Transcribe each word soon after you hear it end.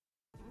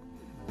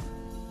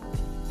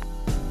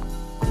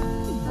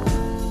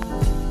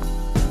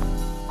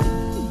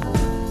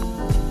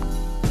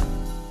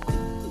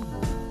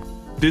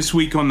This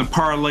week on the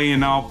Parlay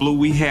in All Blue,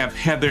 we have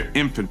Heather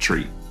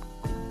Infantry.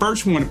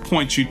 First, I want to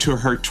point you to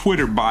her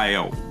Twitter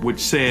bio, which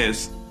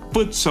says,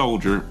 Foot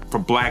Soldier for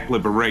Black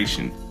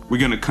Liberation. We're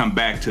going to come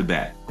back to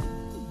that.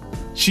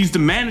 She's the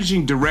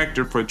managing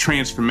director for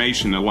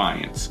Transformation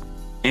Alliance,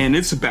 and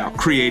it's about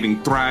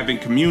creating thriving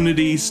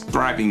communities,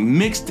 thriving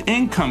mixed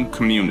income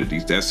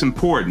communities, that's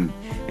important,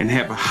 and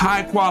have a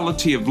high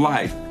quality of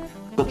life,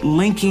 but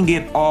linking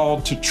it all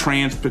to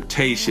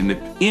transportation. If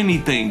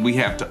anything we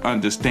have to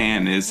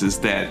understand is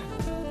that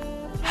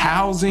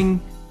housing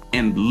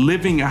and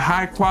living a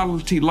high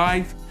quality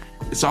life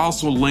is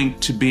also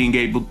linked to being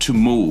able to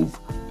move,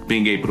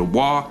 being able to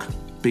walk,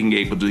 being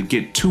able to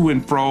get to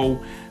and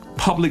fro,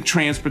 public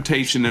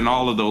transportation, and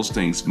all of those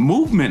things.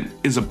 Movement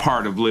is a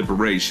part of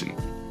liberation.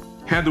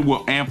 Heather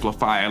will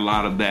amplify a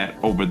lot of that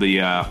over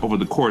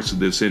the course of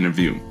this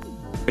interview.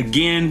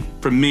 Again,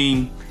 for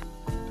me,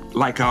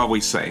 like I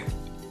always say,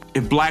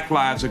 if Black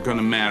lives are going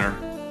to matter,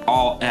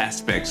 all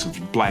aspects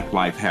of Black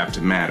life have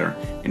to matter,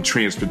 and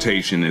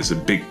transportation is a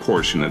big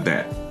portion of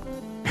that.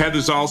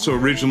 Heather's also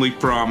originally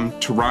from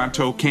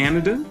Toronto,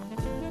 Canada,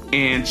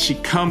 and she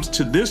comes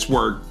to this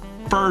work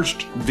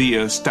first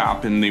via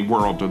stop in the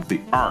world of the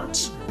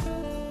arts.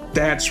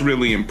 That's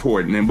really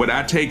important. And what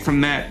I take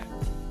from that,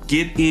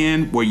 get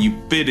in where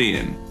you fit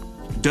in.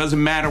 It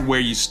doesn't matter where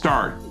you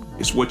start.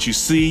 It's what you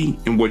see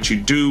and what you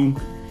do.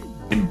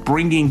 And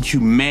bringing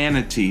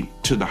humanity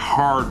to the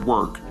hard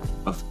work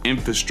of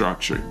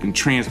infrastructure and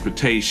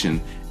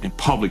transportation and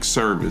public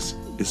service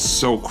is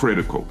so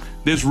critical.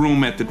 There's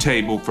room at the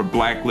table for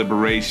Black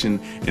liberation,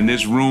 and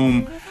there's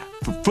room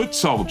for foot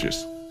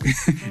soldiers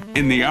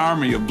in the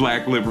army of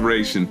Black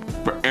liberation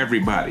for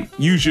everybody.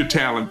 Use your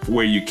talent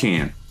where you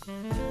can.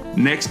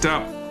 Next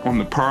up on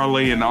the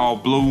Parlay in All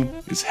Blue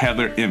is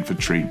Heather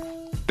Infantry.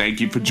 Thank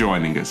you for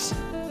joining us.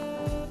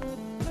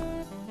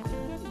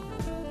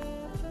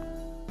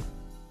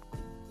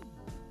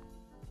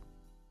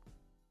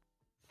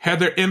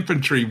 Heather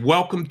Infantry,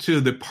 welcome to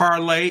the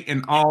Parlay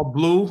in All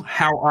Blue.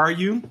 How are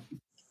you?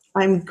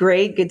 I'm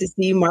great. Good to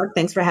see you, Mark.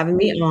 Thanks for having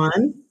me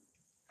on.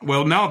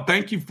 Well, no,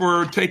 thank you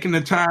for taking the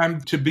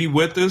time to be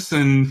with us.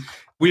 And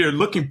we are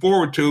looking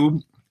forward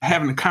to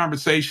having a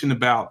conversation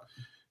about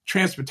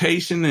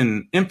transportation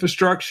and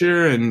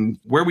infrastructure and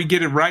where we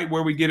get it right,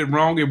 where we get it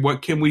wrong, and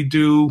what can we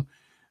do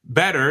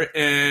better.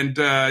 And,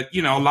 a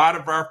lot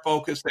of our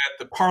focus at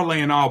the Parlay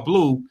in All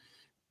Blue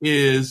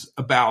is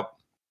about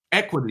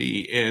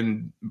equity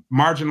and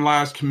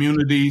marginalized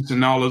communities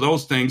and all of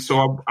those things.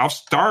 So I'll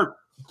start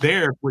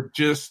there with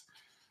just,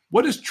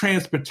 what does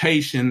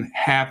transportation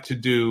have to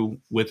do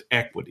with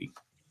equity?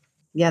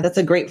 Yeah, that's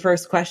a great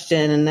first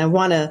question. And I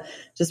want to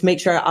just make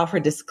sure I offer a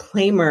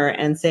disclaimer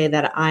and say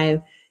that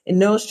I'm in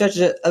no stretch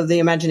of the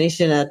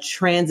imagination a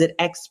transit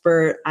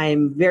expert.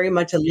 I'm very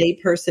much a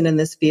layperson in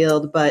this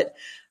field, but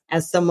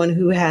as someone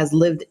who has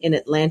lived in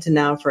Atlanta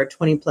now for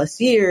 20 plus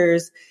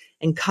years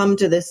and come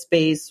to this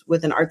space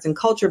with an arts and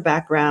culture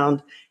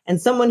background,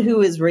 and someone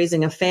who is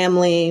raising a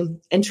family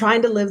and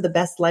trying to live the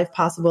best life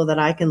possible that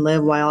I can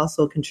live while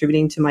also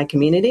contributing to my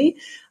community,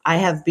 I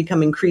have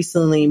become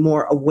increasingly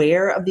more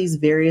aware of these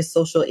various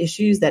social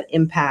issues that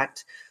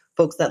impact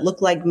folks that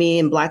look like me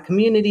in Black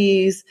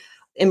communities,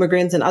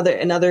 immigrants, and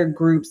other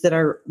groups that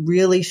are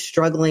really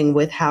struggling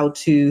with how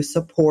to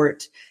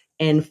support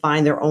and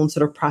find their own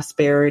sort of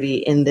prosperity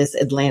in this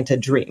Atlanta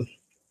dream.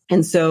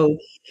 And so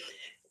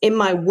in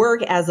my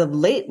work as of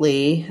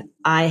lately,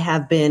 I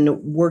have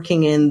been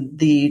working in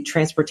the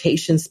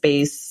transportation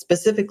space,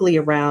 specifically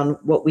around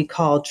what we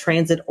call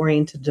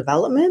transit-oriented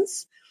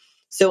developments.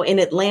 So in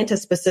Atlanta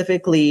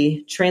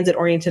specifically,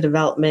 transit-oriented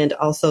development,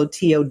 also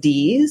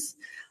TODs,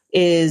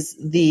 is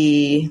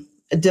the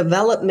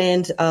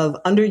development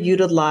of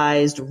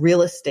underutilized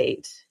real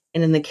estate.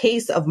 And in the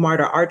case of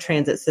MARTA, our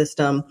transit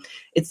system,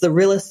 it's the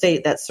real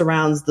estate that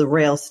surrounds the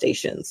rail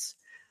stations.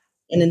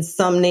 And in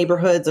some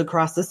neighborhoods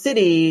across the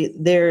city,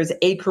 there's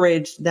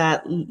acreage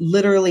that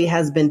literally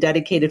has been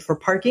dedicated for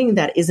parking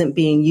that isn't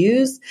being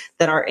used,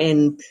 that are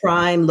in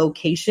prime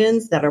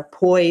locations, that are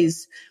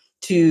poised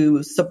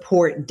to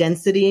support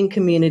density in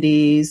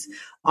communities,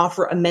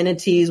 offer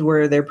amenities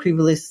where there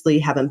previously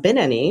haven't been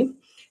any.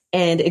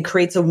 And it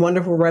creates a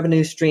wonderful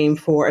revenue stream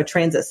for a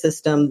transit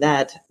system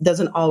that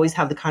doesn't always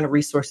have the kind of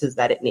resources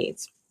that it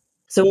needs.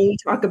 So when we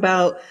talk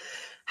about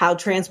how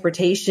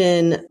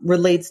transportation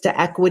relates to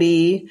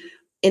equity,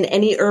 in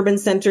any urban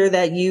center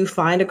that you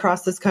find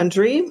across this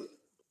country,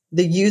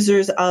 the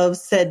users of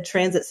said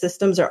transit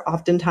systems are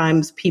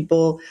oftentimes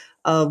people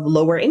of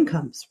lower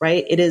incomes,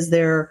 right? It is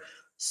their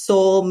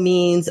sole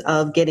means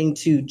of getting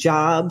to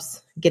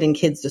jobs, getting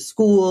kids to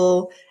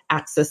school,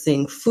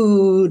 accessing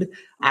food,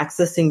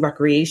 accessing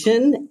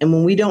recreation. And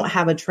when we don't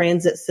have a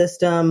transit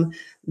system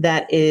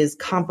that is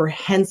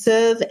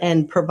comprehensive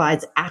and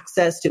provides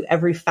access to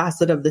every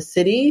facet of the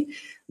city,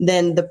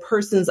 then the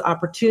person's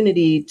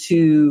opportunity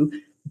to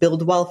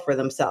build wealth for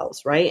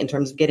themselves, right? In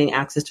terms of getting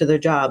access to their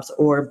jobs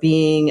or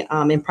being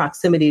in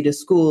proximity to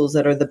schools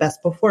that are the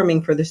best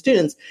performing for their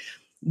students,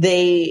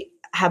 they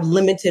have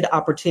limited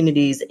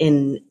opportunities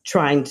in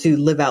trying to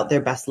live out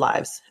their best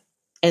lives.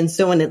 And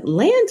so in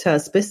Atlanta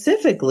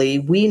specifically,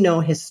 we know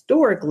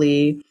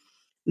historically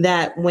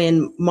that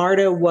when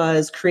MARTA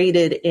was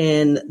created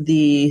in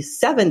the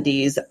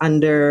 70s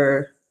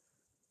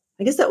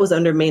I guess that was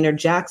under Maynard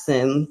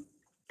Jackson,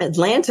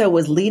 Atlanta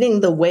was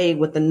leading the way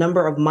with the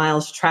number of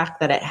miles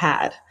tracked that it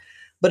had.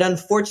 But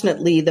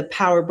unfortunately, the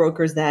power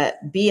brokers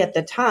that be at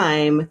the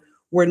time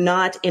were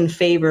not in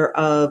favor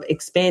of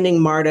expanding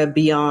MARTA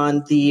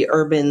beyond the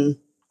urban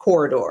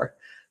corridor,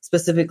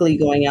 specifically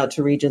going out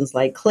to regions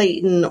like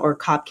Clayton or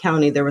Cobb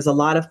County. There was a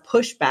lot of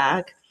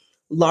pushback,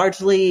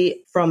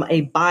 largely from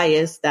a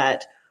bias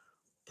that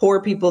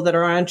poor people that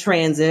are on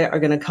transit are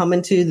going to come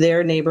into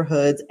their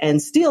neighborhoods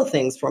and steal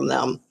things from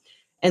them.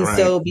 And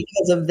so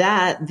because of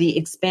that, the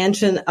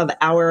expansion of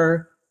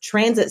our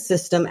transit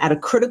system at a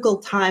critical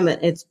time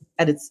at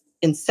its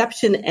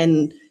inception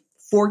and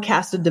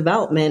forecasted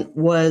development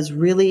was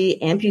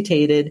really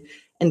amputated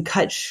and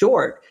cut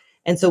short.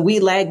 And so we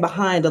lag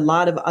behind a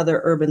lot of other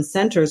urban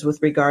centers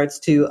with regards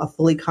to a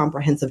fully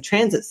comprehensive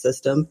transit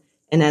system.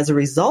 And as a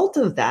result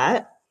of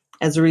that,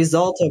 as a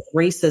result of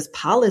racist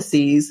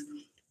policies,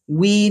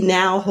 we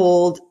now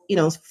hold,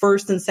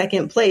 first and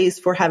second place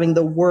for having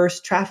the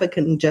worst traffic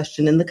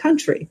congestion in the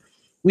country.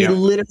 We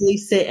literally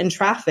sit in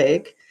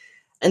traffic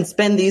and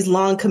spend these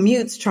long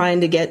commutes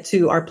trying to get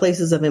to our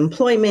places of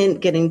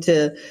employment, getting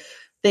to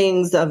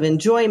things of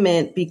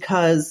enjoyment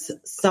because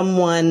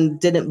someone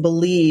didn't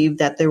believe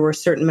that there were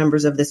certain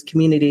members of this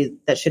community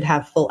that should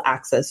have full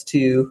access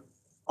to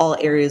all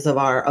areas of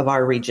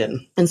our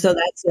region. And so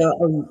that's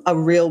a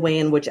real way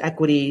in which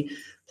equity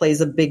plays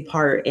a big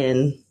part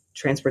in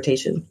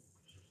transportation.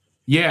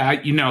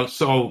 Yeah,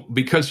 so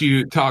because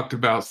you talked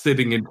about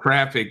sitting in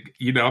traffic,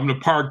 I'm going to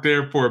park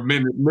there for a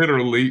minute,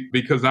 literally,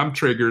 because I'm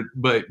triggered,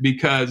 but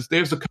because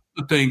there's a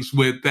couple of things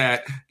with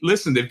that.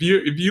 Listen, if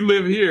you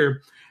live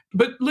here,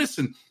 but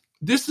listen,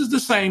 this is the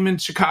same in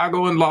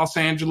Chicago and Los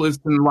Angeles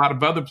and a lot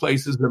of other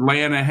places.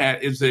 Atlanta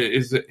has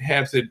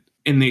it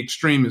in the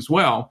extreme as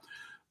well.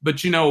 But,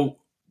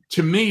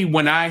 to me,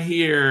 when I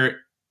hear,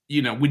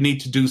 we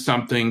need to do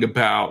something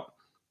about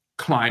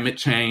climate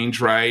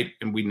change, right?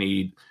 And we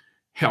need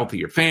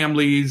healthier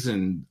families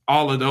and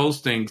all of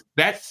those things.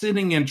 That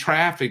sitting in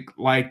traffic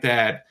like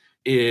that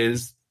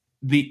is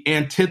the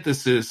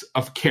antithesis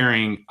of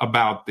caring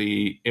about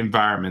the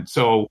environment.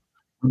 So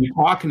when you're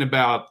talking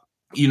about,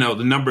 the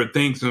number of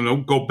things, and I'll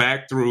go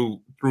back through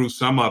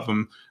some of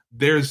them,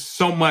 there's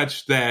so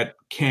much that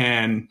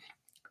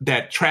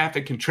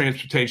traffic and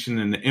transportation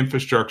and the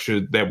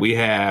infrastructure that we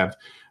have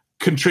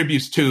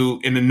contributes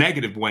to in a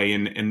negative way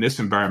in this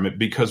environment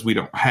because we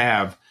don't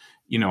have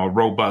a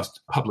robust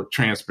public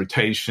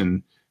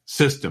transportation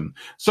system.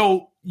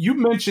 So you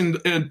mentioned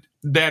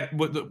that I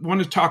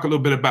want to talk a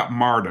little bit about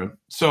MARTA.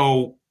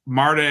 So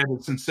MARTA at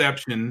its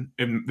inception,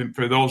 and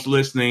for those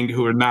listening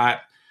who are not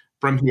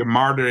from here,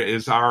 MARTA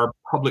is our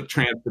public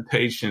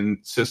transportation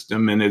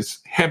system, and it's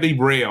heavy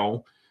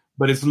rail,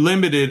 but it's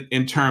limited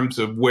in terms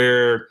of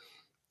where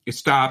it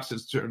stops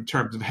in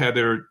terms of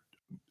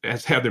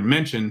as Heather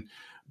mentioned,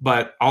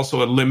 but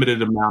also a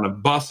limited amount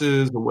of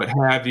buses or what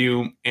have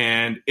you.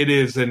 And it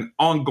is an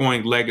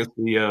ongoing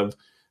legacy of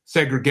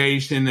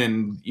segregation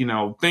and,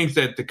 things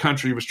that the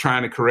country was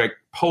trying to correct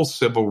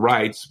post-civil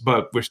rights,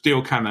 but we're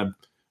still kind of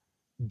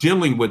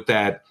dealing with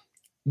that.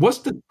 What's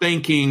the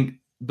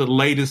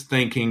latest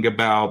thinking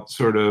about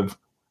sort of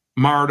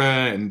MARTA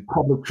and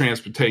public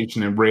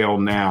transportation and rail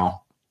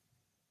now?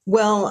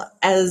 Well,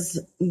 as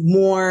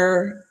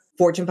more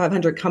Fortune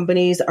 500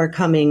 companies are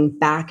coming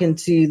back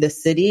into the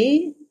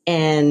city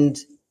and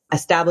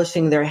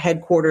establishing their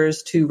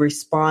headquarters to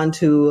respond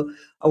to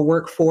a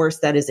workforce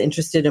that is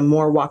interested in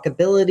more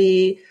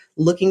walkability,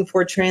 looking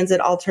for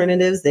transit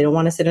alternatives. They don't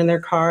want to sit in their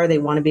car. They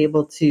want to be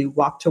able to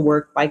walk to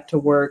work, bike to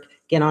work,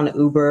 get on an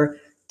Uber,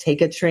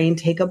 take a train,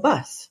 take a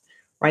bus,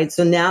 right?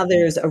 So now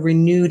there's a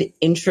renewed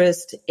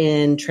interest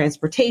in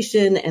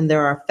transportation, and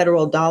there are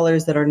federal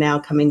dollars that are now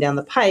coming down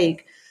the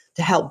pike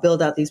to help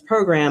build out these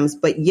programs.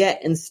 But yet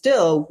and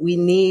still, we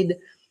need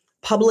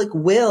public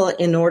will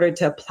in order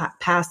to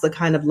pass the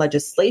kind of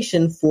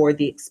legislation for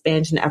the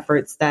expansion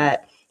efforts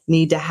that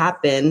need to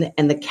happen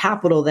and the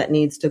capital that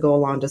needs to go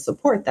along to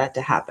support that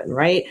to happen,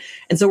 right?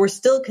 And so we're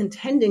still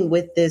contending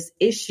with this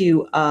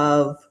issue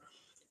of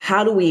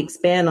how do we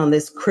expand on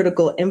this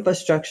critical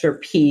infrastructure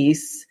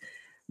piece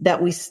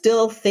that we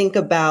still think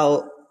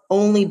about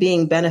only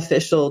being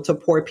beneficial to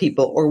poor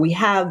people, or we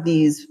have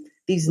these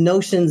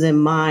notions in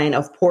mind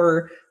of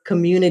poor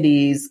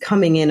communities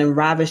coming in and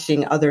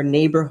ravishing other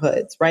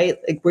neighborhoods, right?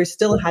 Like we're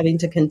still having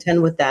to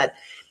contend with that,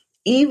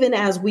 even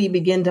as we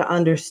begin to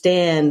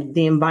understand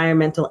the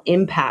environmental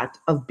impact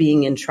of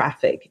being in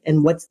traffic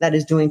and what that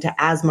is doing to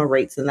asthma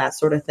rates and that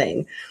sort of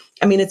thing.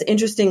 I mean, it's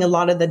interesting, a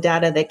lot of the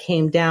data that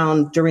came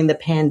down during the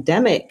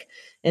pandemic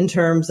in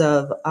terms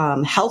of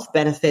health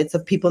benefits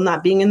of people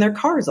not being in their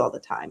cars all the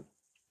time.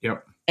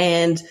 Yep.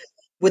 And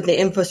with the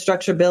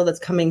infrastructure bill that's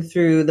coming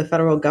through the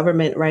federal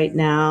government right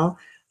now,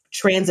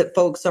 transit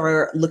folks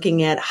are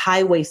looking at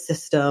highway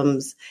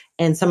systems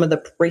and some of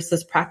the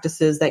racist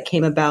practices that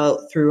came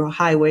about through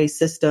highway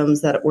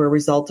systems that were a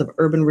result of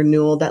urban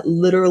renewal that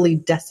literally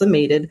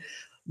decimated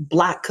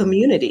Black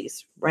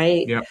communities,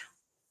 right? Yeah.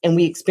 And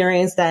we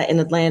experienced that in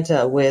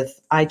Atlanta with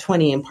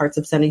I-20 and parts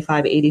of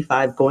 75,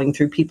 85 going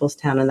through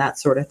Peoplestown and that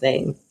sort of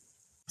thing.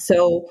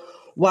 So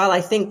while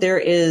I think there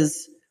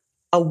is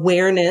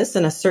awareness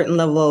and a certain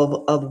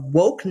level of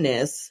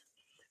wokeness,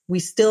 we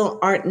still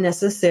aren't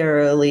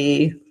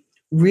necessarily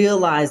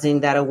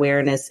realizing that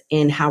awareness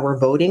in how we're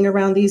voting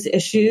around these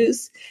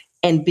issues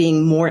and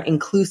being more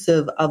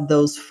inclusive of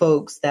those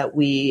folks that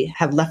we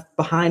have left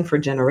behind for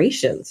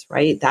generations,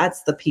 right?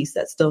 That's the piece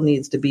that still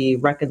needs to be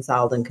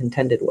reconciled and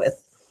contended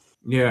with.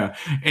 Yeah.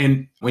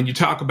 And when you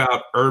talk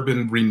about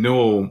urban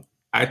renewal,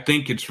 I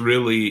think it's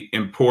really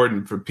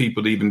important for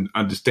people to even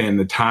understand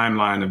the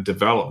timeline of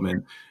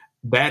development.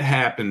 That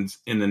happens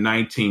in the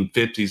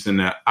 1950s in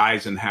the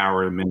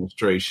Eisenhower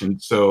administration.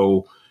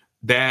 So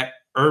that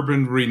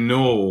urban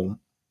renewal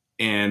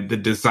and the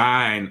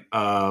design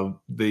of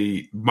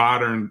the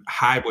modern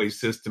highway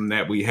system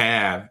that we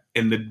have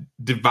and the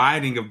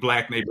dividing of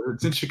Black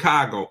neighborhoods in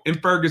Chicago, in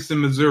Ferguson,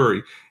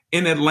 Missouri,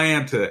 in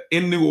Atlanta,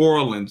 in New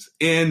Orleans,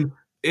 in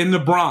the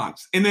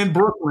Bronx, and in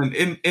Brooklyn,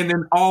 and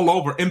in all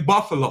over, in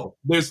Buffalo.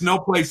 There's no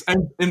place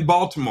in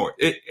Baltimore.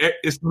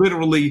 It's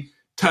literally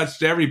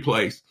touched every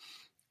place.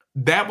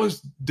 That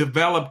was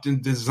developed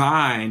and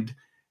designed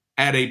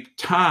at a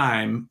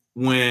time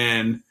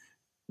when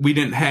we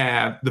didn't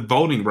have the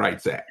Voting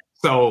Rights Act.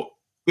 So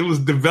it was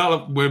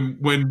developed when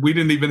we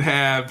didn't even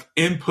have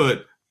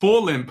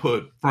full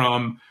input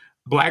from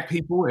Black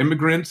people,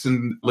 immigrants,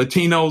 and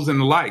Latinos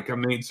and the like. I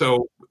mean,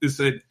 so it's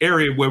an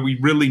area where we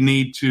really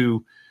need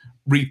to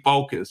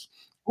refocus.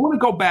 I want to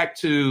go back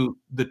to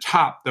the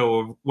top, though,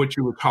 of what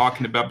you were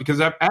talking about,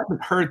 because I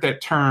haven't heard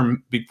that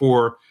term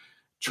before,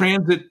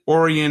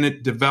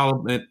 transit-oriented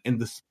development and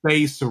the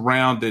space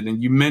around it.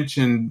 And you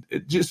mentioned,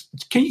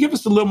 can you give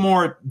us a little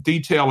more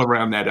detail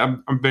around that?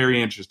 I'm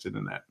very interested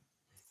in that.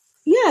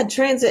 Yeah,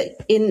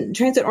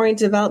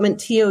 transit-oriented development,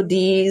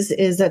 TODs,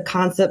 is a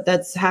concept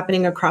that's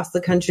happening across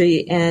the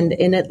country. And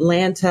in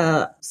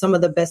Atlanta, some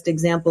of the best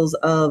examples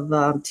of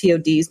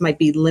TODs might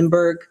be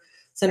Lindbergh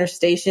Center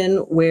Station,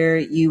 where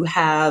you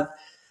have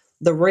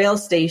the rail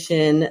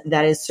station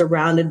that is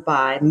surrounded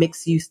by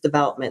mixed-use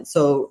development.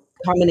 So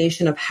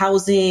combination of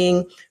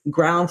housing,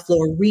 ground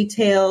floor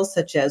retail,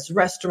 such as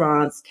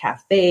restaurants,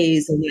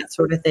 cafes, and that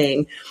sort of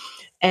thing.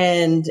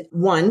 And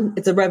one,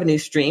 it's a revenue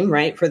stream,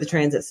 right, for the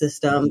transit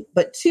system.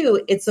 But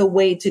two, it's a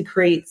way to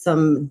create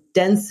some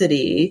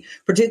density,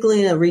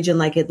 particularly in a region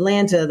like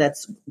Atlanta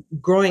that's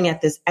growing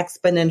at this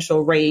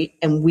exponential rate.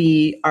 And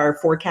we are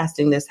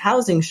forecasting this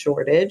housing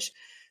shortage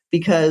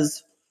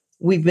because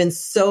we've been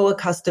so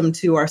accustomed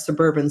to our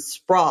suburban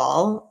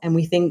sprawl. And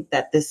we think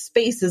that this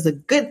space is a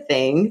good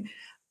thing.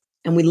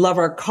 And we love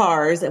our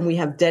cars and we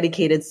have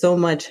dedicated so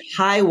much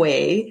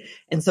highway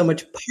and so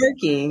much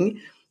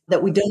parking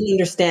that we don't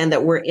understand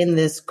that we're in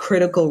this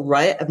critical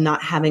rut of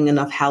not having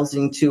enough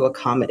housing to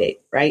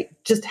accommodate, right?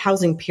 Just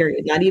housing,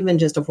 period. Not even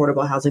just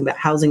affordable housing, but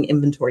housing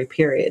inventory,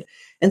 period.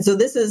 And so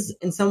this is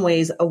in some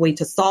ways a way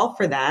to solve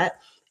for that.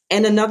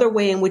 And another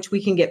way in which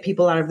we can get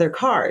people out of their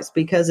cars,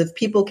 because if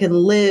people can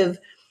live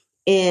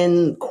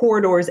in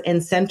corridors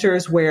and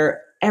centers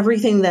where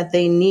everything that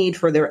they need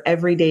for their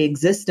everyday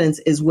existence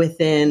is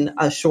within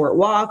a short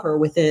walk or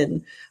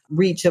within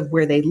reach of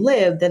where they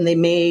live, then they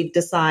may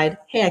decide,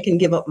 hey, I can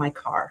give up my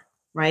car,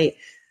 right?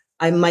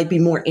 I might be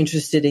more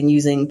interested in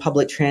using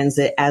public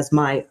transit as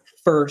my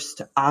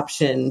first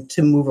option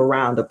to move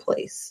around a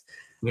place.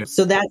 Yeah.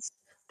 So that's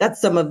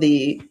some of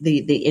the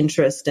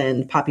interest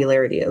and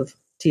popularity of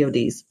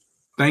TODs.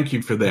 Thank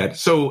you for that.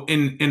 So,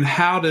 and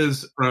how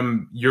does,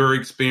 from your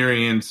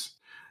experience,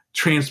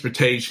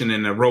 transportation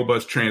and a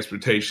robust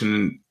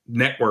transportation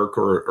network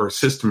or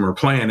system or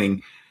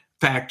planning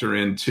factor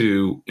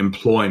into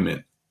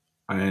employment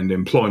and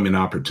employment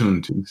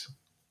opportunities?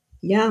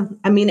 Yeah.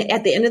 I mean,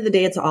 at the end of the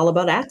day, it's all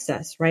about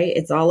access, right?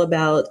 It's all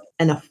about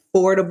an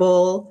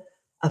affordable,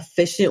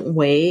 efficient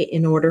way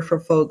in order for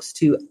folks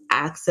to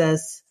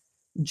access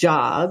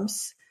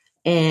jobs.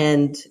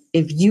 And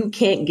if you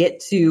can't get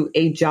to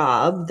a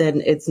job,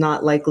 then it's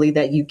not likely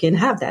that you can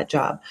have that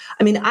job.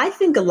 I mean, I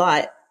think a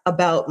lot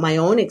about my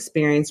own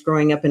experience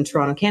growing up in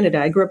Toronto,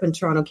 Canada. I grew up in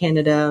Toronto,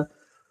 Canada,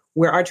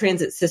 where our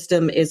transit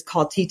system is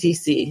called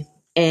TTC.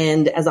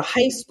 And as a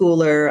high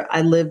schooler,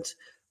 I lived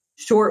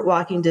short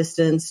walking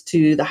distance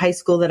to the high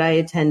school that I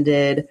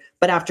attended.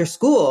 But after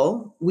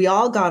school, we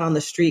all got on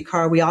the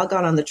streetcar, we all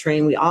got on the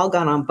train, we all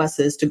got on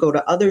buses to go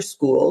to other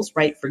schools,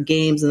 right, for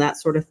games and that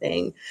sort of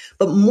thing.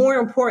 But more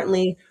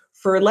importantly,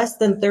 for less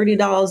than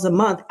 $30 a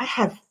month, I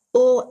had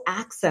full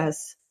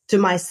access to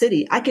my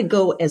city. I could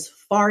go as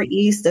far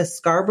east as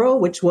Scarborough,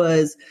 which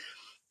was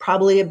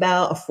probably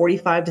about a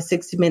 45 to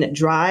 60-minute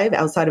drive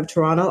outside of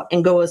Toronto,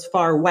 and go as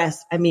far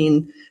west. I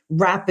mean,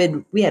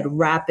 we had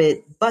rapid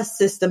bus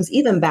systems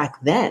even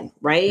back then,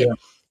 right?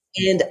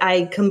 Yeah. And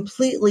I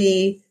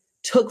completely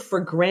took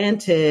for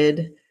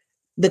granted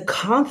the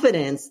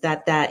confidence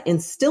that that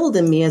instilled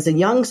in me as a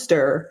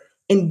youngster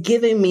in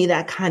giving me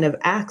that kind of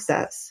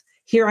access.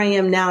 Here I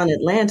am now in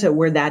Atlanta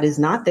where that is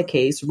not the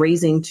case,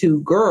 raising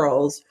two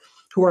girls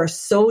who are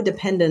so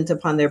dependent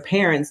upon their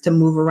parents to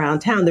move around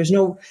town. There's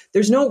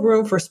no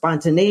room for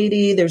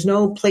spontaneity. There's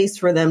no place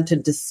for them to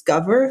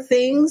discover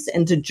things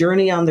and to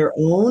journey on their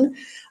own.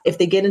 If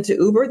they get into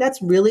Uber,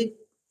 that's a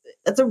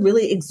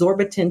really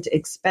exorbitant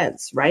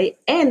expense, right?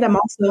 And I'm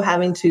also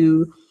having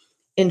to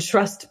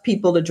entrust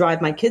people to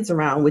drive my kids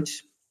around,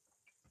 which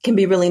can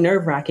be really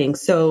nerve-wracking.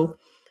 So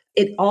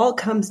it all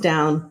comes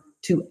down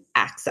to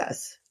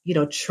access.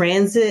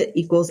 Transit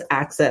equals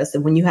access.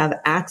 And when you have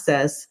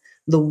access,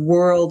 the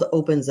world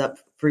opens up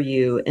for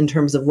you in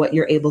terms of what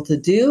you're able to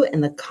do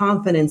and the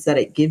confidence that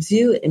it gives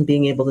you in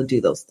being able to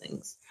do those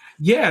things.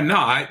 Yeah,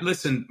 no,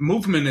 listen,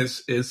 movement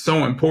is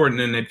so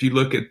important. And if you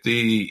look at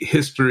the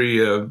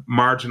history of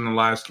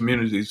marginalized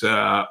communities,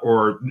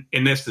 or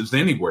in essence,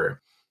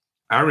 anywhere,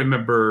 I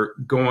remember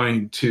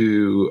going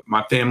to,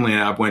 my family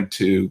and I went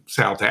to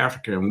South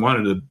Africa, and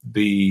one of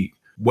the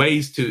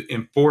ways to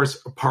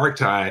enforce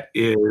apartheid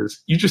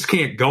is you just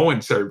can't go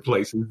in certain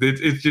places.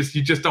 It's just,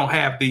 you just don't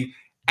have the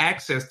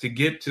access to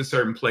get to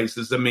certain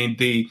places. I mean,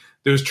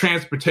 there's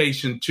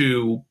transportation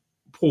to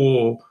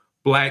pull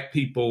Black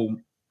people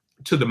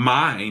to the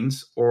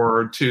mines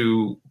or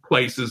to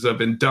places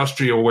of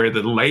industrial where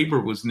the labor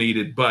was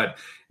needed. But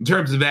in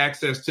terms of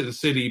access to the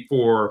city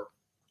for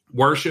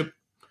worship,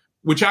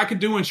 which I could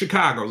do in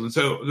Chicago. And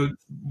so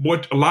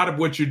a lot of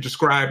what you're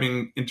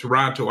describing in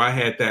Toronto, I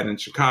had that in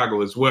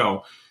Chicago as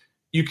well.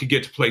 You could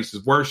get to places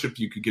of worship,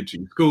 you could get to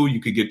your school,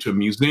 you could get to a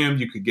museum,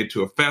 you could get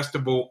to a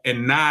festival,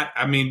 and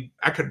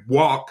I could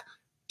walk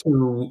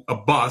to a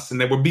bus,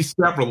 and there would be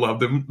several of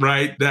them,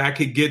 right, that I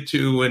could get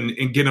to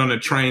and get on a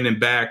train and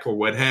back or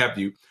what have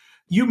you.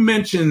 You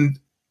mentioned,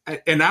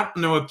 and I don't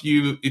know if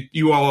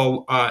you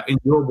all in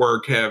your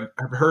work have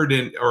heard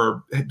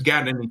or have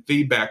gotten any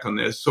feedback on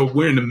this. So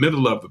we're in the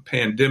middle of a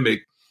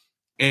pandemic,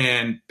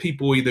 and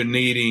people either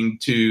needing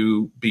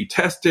to be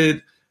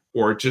tested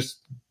or just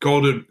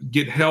go to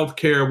get health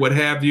care, what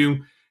have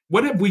you.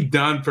 What have we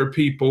done for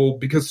people?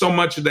 Because so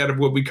much of that of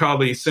what we call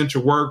the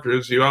essential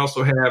workers, you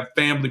also have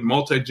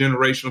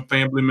multi-generational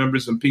family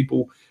members and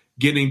people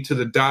getting to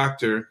the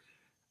doctor.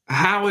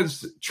 How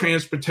is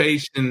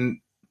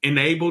transportation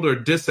enabled or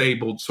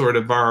disabled sort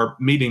of our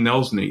meeting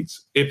those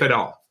needs, if at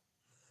all?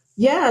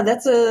 Yeah,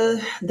 that's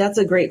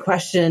a great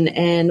question,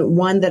 and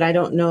one that I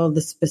don't know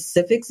the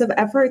specifics of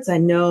efforts. I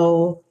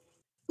know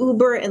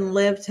Uber and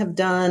Lyft have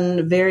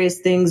done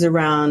various things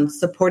around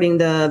supporting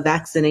the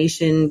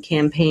vaccination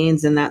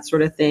campaigns and that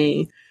sort of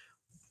thing.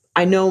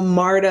 I know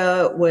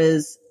MARTA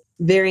was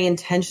very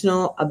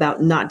intentional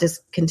about not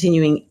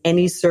discontinuing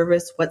any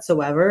service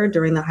whatsoever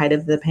during the height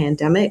of the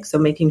pandemic. So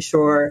making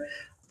sure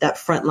that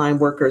frontline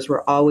workers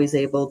were always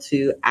able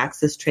to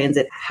access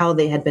transit how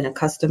they had been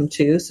accustomed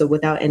to, so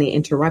without any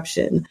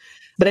interruption.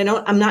 But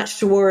I'm not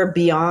sure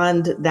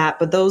beyond that,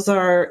 but those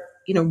are,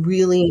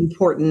 really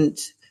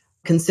important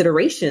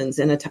considerations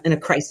in a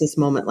crisis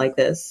moment like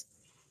this.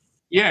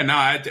 Yeah, no,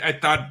 I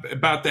thought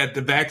about that,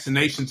 the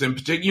vaccinations in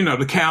particular,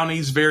 the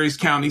counties, various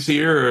counties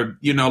here, or,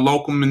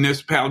 local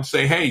municipalities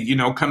say, hey,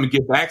 come and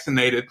get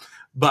vaccinated.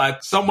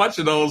 But so much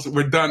of those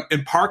were done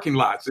in parking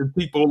lots and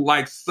people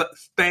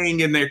staying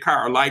in their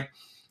car. Like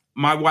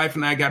my wife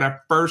and I got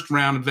our first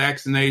round of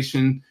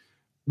vaccination.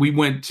 We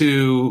went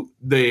to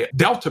the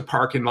Delta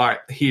parking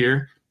lot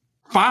here,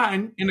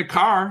 fine, in the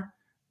car.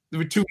 There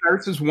were two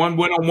nurses. One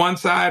went on one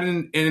side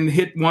and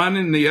hit one,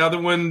 and the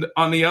other one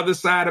on the other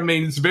side. I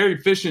mean, it's very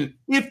efficient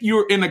if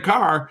you're in a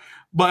car,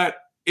 but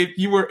if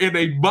you were in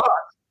a bus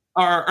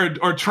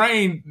or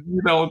train,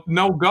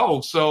 no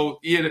go.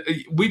 So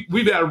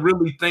we got to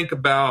really think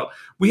about,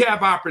 we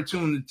have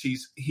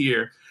opportunities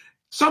here.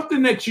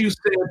 Something that you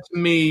said to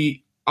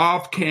me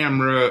off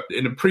camera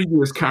in a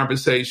previous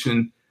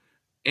conversation,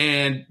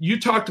 and you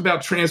talked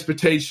about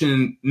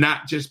transportation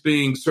not just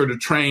being sort of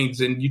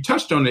trains, and you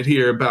touched on it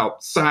here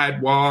about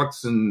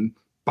sidewalks and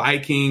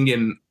biking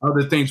and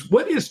other things.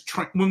 What is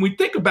when we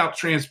think about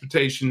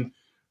transportation,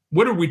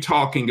 what are we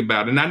talking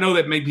about? And I know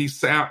that maybe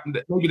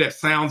that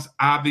sounds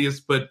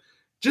obvious, but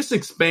just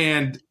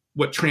expand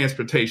what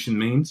transportation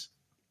means.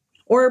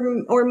 Or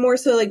more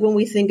so, like when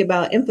we think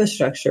about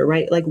infrastructure,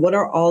 right? Like what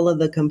are all of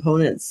the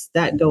components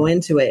that go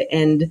into it?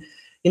 And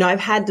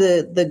I've had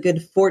the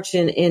good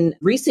fortune in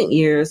recent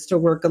years to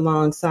work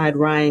alongside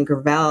Ryan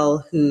Gravel,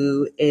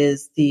 who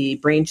is the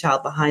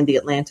brainchild behind the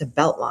Atlanta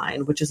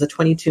Beltline, which is a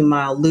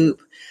 22-mile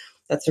loop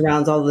that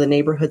surrounds all of the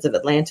neighborhoods of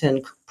Atlanta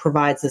and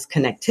provides this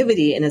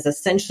connectivity and is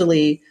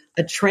essentially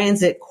a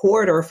transit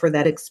corridor for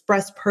that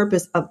express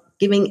purpose of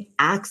giving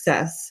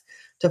access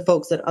to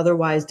folks that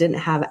otherwise didn't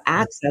have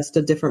access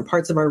to different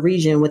parts of our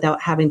region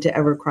without having to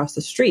ever cross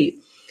the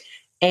street.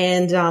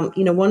 And,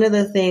 one of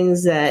the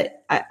things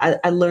that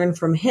I learned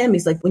from him,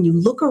 he's like, when you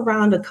look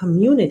around a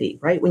community,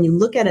 right, when you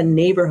look at a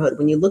neighborhood,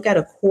 when you look at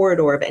a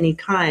corridor of any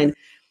kind,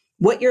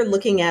 what you're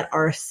looking at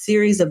are a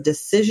series of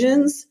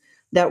decisions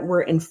that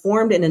were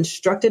informed and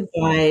instructed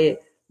by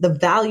the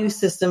value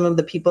system of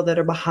the people that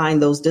are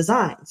behind those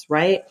designs,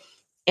 right?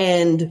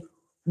 And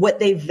what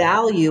they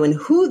value and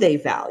who they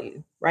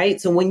value,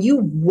 right? So when you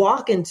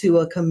walk into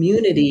a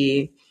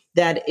community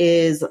that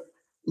is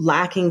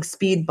lacking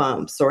speed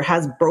bumps or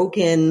has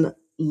broken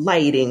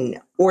lighting,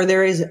 or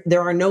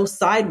there are no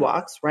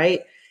sidewalks,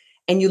 right?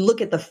 And you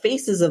look at the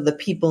faces of the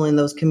people in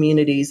those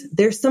communities,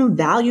 there's some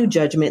value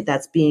judgment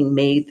that's being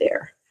made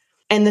there.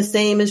 And the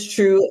same is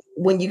true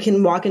when you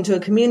can walk into a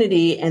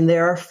community and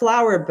there are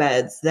flower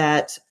beds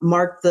that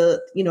mark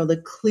the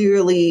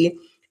clearly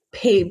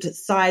paved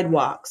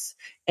sidewalks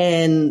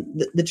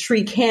and the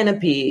tree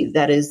canopy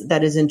that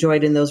is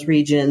enjoyed in those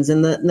regions,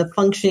 and the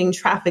functioning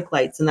traffic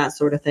lights and that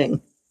sort of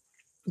thing.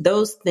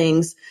 Those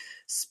things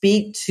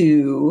speak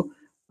to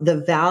the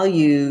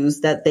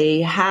values that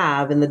they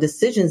have and the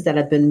decisions that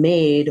have been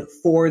made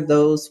for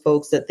those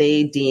folks that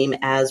they deem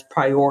as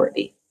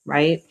priority,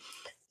 right?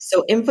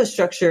 So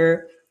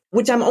infrastructure,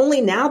 which I'm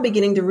only now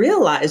beginning to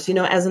realize,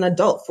 as an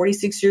adult,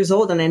 46 years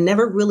old, and I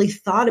never really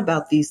thought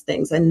about these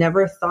things. I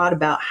never thought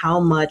about how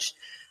much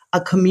a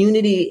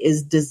community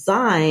is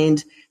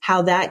designed,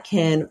 how that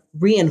can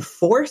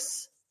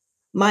reinforce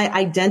my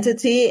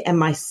identity and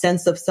my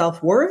sense of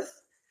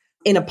self-worth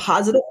in a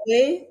positive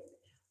way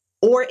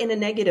or in a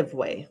negative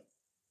way,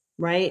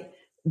 right?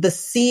 The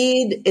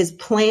seed is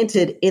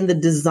planted in the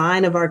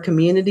design of our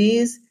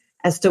communities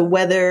as to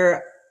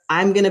whether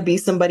I'm going to be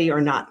somebody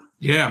or not.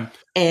 Yeah.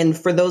 And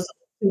for those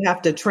who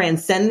have to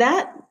transcend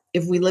that,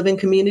 if we live in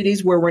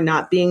communities where we're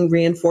not being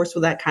reinforced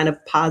with that kind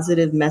of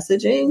positive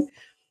messaging,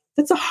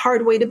 that's a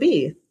hard way to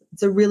be.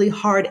 It's a really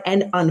hard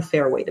and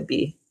unfair way to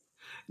be.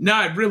 No,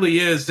 it really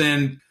is.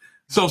 And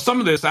so some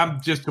of this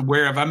I'm just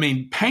aware of,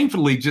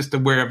 painfully just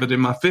aware of it in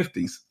my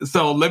 50s.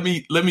 So let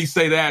me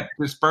say that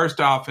just first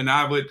off, and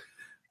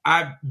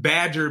I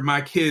badger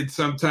my kids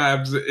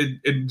sometimes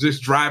in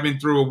just driving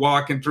through or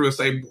walking through and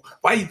say,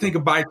 why do you think a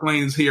bike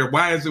lane is here?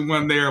 Why isn't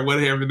one there or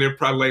whatever? They're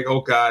probably like,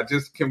 oh God,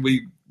 just can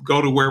we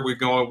go to where we're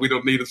going? We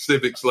don't need a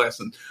civics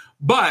lesson.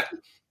 But,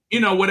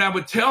 what I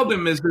would tell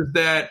them is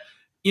that,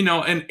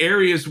 in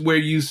areas where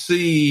you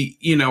see,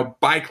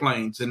 bike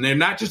lanes, and they're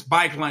not just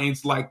bike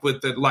lanes like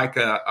with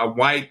a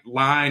white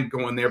line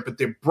going there, but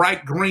they're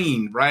bright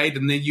green, right?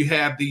 And then you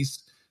have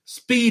these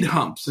speed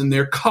humps and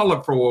they're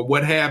colorful or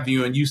what have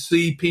you. And you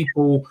see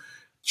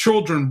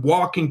children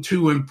walking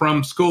to and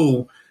from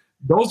school.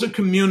 Those are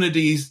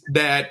communities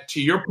that,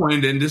 to your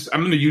point, and this, I'm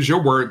going to use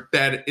your word,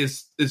 that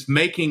is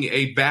making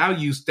a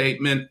value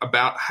statement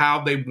about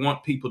how they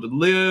want people to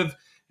live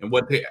and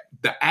what the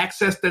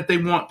access that they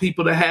want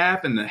people to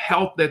have and the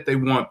health that they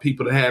want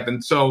people to have.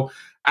 And so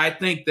I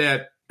think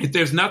that if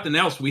there's nothing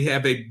else, we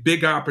have a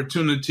big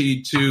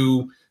opportunity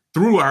to,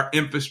 through our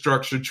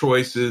infrastructure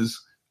choices,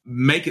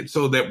 make it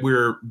so that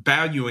we're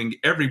valuing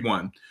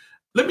everyone.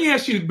 Let me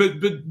ask you,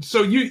 but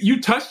so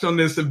you touched on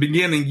this at the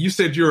beginning. You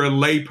said you're a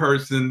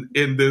layperson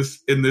in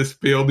this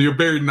field. You're a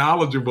very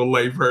knowledgeable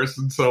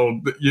layperson. So,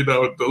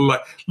 the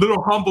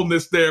little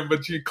humbleness there,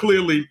 but you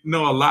clearly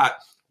know a lot.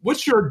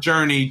 What's your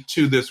journey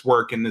to this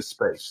work in this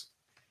space?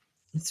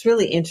 It's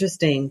really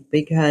interesting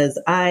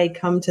because I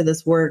come to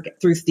this work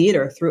through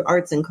theater, through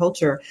arts and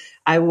culture.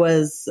 I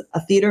was a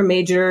theater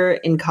major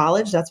in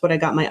college. That's what I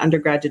got my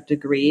undergraduate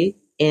degree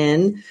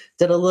in.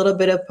 Did a little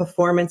bit of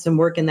performance and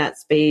work in that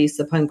space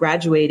upon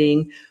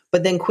graduating,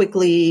 but then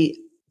quickly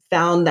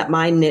found that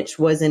my niche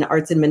was in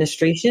arts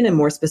administration and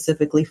more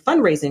specifically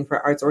fundraising for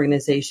arts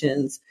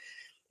organizations.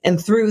 And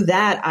through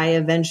that, I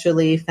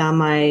eventually found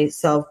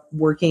myself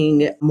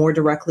working more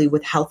directly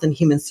with health and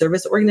human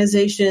service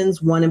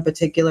organizations, one in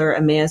particular,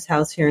 Emmaus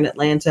House here in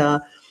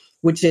Atlanta,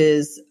 which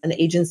is an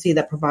agency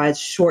that provides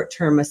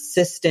short-term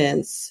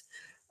assistance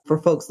for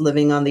folks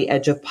living on the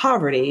edge of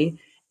poverty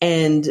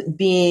and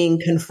being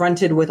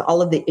confronted with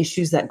all of the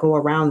issues that go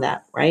around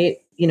that, right?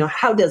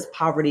 How does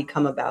poverty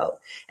come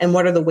about? And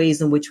what are the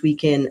ways in which we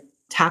can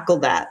tackle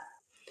that?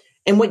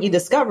 And what you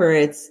discover,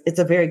 it's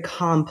a very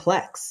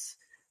complex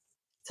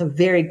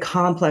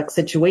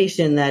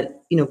situation that,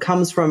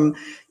 comes from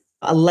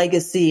a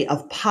legacy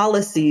of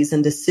policies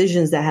and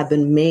decisions that have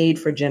been made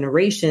for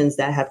generations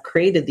that have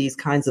created these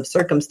kinds of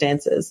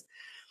circumstances.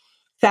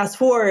 Fast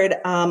forward,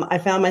 I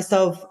found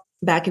myself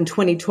back in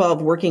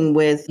 2012 working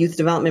with youth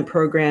development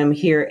program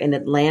here in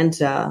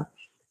Atlanta,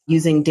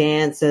 using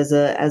dance as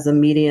a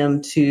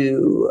medium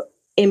to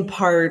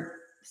impart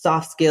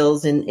soft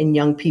skills in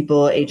young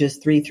people ages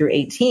 3 through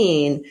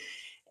 18.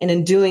 And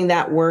in doing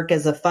that work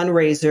as a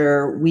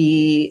fundraiser,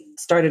 we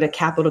started a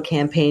capital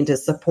campaign to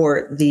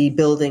support the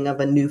building of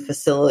a new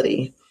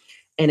facility.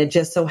 And it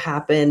just so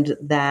happened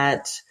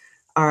that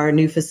our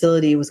new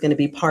facility was going to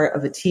be part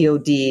of a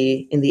TOD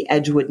in the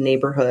Edgewood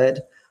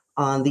neighborhood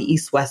on the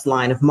east-west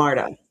line of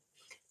MARTA.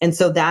 And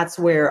so that's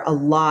where a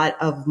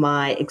lot of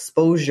my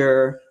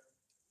exposure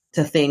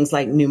to things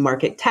like new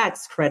market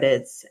tax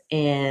credits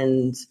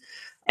and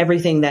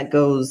everything that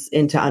goes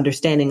into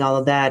understanding all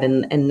of that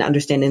and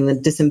understanding the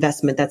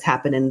disinvestment that's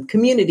happened in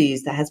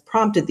communities that has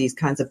prompted these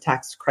kinds of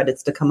tax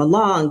credits to come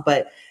along.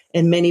 But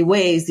in many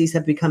ways, these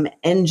have become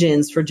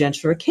engines for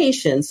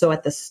gentrification. So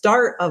at the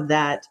start of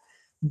that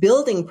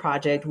building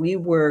project, we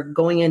were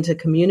going into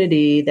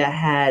community that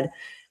had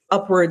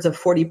upwards of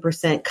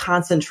 40%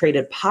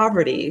 concentrated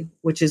poverty,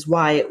 which is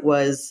why it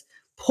was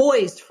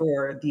poised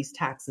for these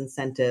tax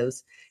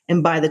incentives.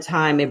 And by the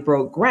time it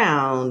broke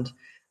ground,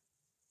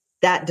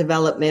 that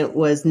development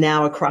was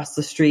now across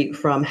the street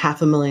from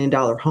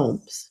 $500,000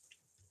 homes.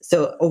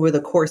 So over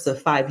the course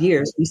of 5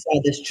 years, we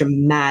saw this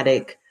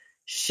dramatic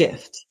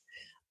shift.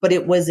 But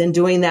it was in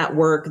doing that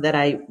work that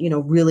I,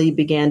 really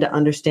began to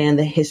understand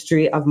the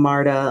history of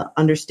MARTA,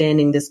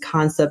 understanding this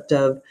concept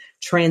of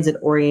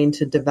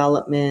transit-oriented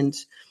development,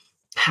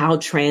 how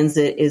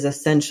transit is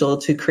essential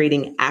to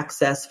creating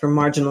access for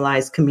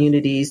marginalized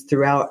communities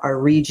throughout our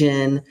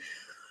region.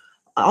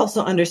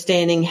 Also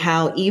understanding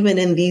how even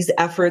in these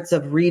efforts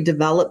of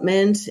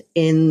redevelopment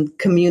in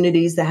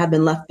communities that have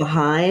been left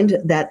behind,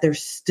 that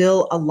there's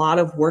still a lot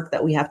of work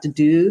that we have to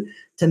do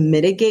to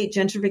mitigate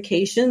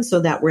gentrification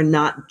so that we're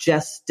not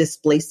just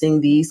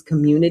displacing these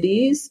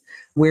communities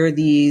where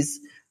these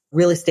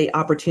real estate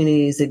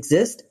opportunities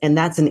exist. And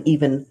that's an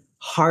even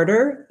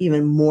harder,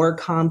 even more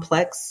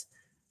complex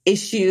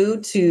issue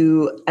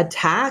to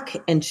attack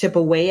and chip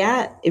away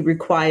at. It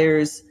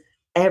requires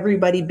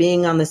everybody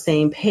being on the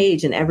same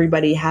page and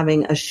everybody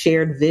having a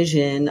shared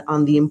vision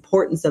on the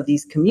importance of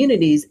these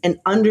communities and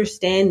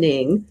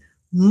understanding,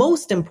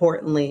 most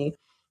importantly,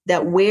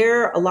 that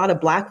where a lot of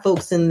Black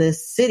folks in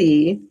this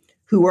city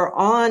who are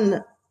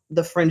on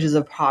the fringes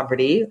of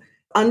poverty,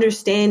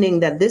 understanding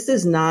that this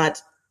is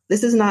not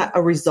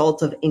a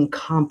result of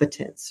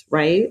incompetence,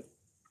 right?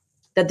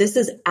 That this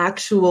is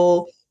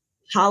actual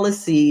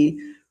policy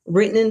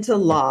written into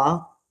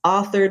law,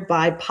 authored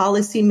by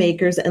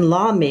policymakers and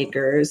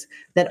lawmakers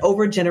that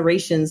over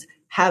generations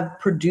have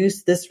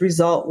produced this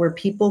result where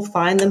people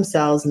find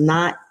themselves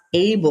not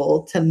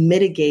able to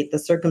mitigate the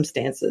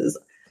circumstances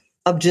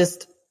of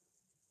just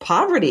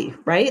poverty,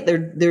 right?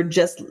 They're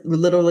just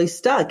literally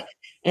stuck.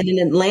 And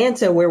in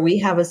Atlanta, where we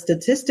have a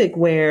statistic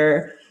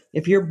where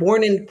if you're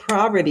born in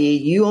poverty,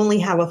 you only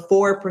have a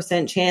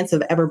 4% chance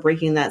of ever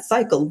breaking that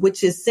cycle,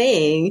 which is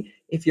saying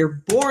if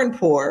you're born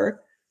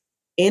poor,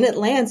 in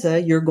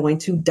Atlanta, you're going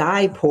to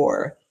die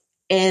poor.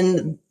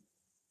 And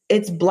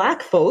it's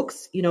Black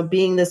folks,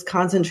 being this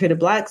concentrated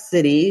Black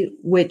city,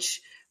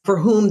 which for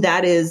whom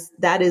that is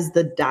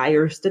the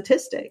dire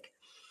statistic.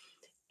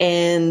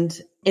 And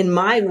in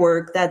my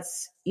work,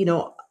 that's,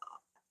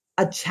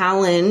 a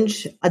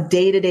challenge, a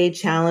day-to-day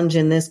challenge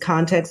in this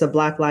context of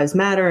Black Lives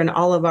Matter and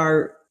all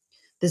of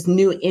this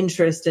new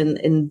interest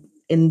in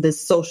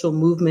this social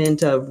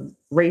movement of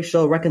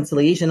racial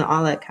reconciliation,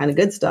 all that kind of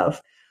good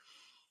stuff.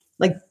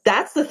 Like,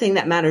 that's the thing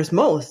that matters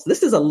most.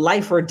 This is a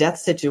life or death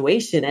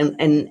situation.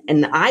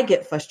 And I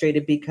get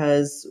frustrated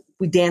because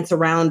we dance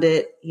around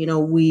it.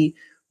 We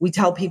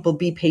tell people,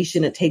 be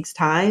patient, it takes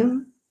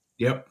time.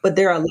 Yep. But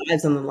there are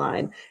lives on the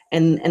line.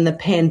 And the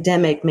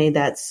pandemic made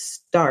that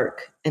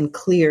stark and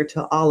clear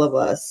to all of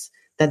us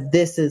that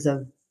this is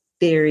a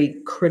very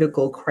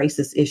critical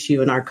crisis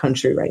issue in our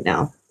country right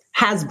now.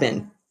 Has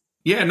been.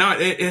 Yeah, no,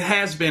 it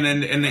has been.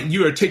 And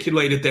you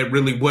articulated that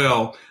really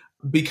well.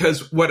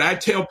 Because what I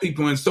tell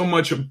people, and so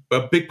much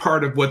a big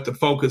part of what the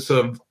focus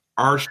of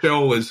our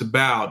show is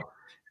about,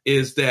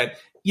 is that,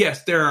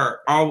 yes, there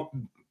are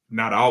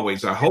not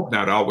always, I hope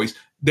not always,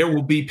 there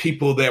will be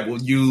people that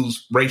will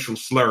use racial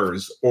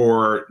slurs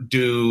or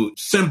do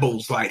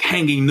symbols like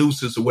hanging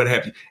nooses or what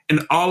have you.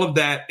 And all of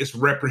that is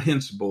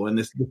reprehensible and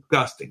it's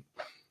disgusting.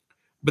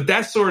 But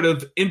that sort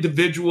of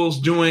individuals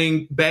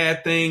doing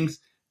bad things,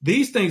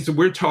 these things that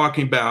we're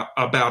talking about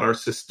are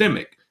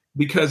systemic.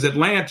 Because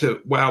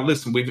Atlanta, well,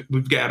 listen,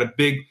 we've got a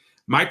big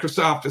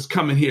Microsoft is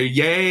coming here.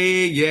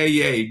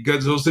 Yay,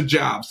 because those are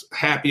jobs.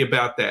 Happy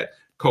about that.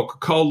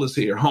 Coca-Cola's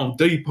here, Home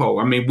Depot.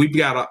 I mean, we've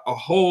got a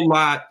whole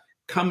lot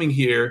coming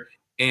here.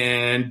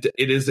 And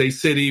it is a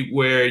city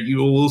where you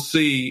will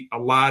see a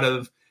lot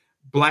of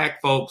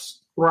Black folks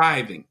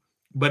thriving.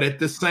 But at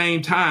the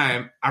same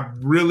time, I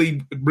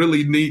really,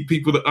 really need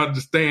people to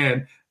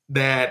understand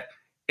that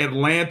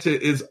Atlanta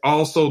is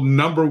also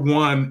number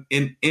one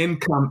in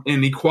income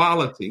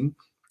inequality.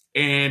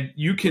 And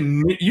you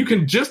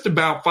can just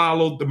about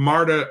follow the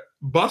MARTA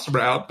bus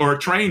route or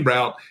train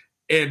route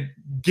and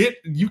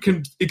you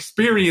can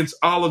experience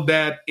all of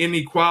that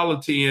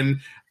inequality. And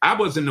I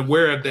wasn't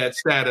aware of that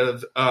stat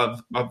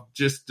of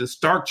just the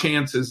stark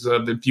chances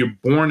of, if you're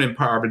born in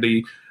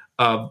poverty,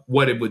 of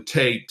what it would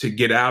take to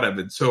get out of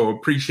it. So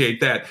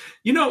appreciate that.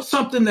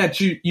 Something that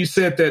you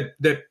said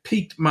that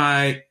piqued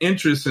my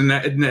interest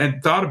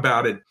and thought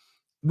about it.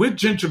 With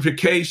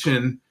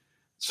gentrification,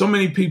 so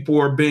many people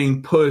are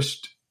being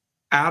pushed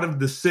out of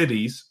the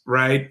cities,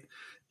 right?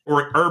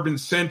 Or urban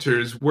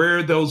centers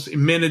where those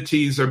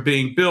amenities are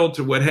being built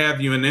or what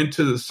have you, and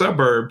into the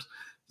suburbs.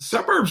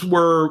 Suburbs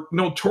were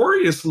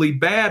notoriously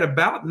bad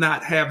about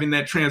not having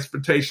that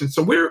transportation.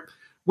 So we're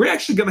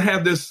actually going to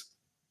have this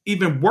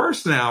even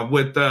worse now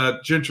with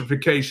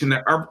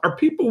gentrification. Are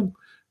people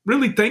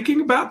really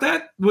thinking about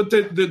that with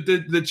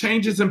the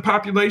changes in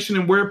population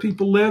and where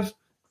people live?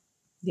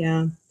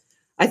 Yeah,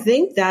 I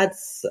think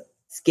that's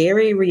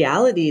scary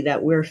reality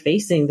that we're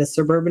facing, the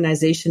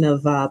suburbanization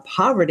of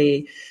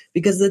poverty,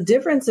 because the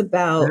difference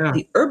about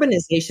the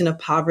urbanization of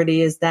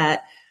poverty is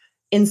that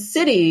in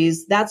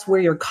cities, that's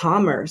where your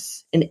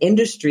commerce and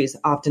industries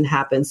often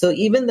happen. So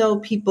even though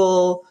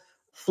people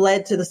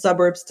fled to the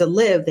suburbs to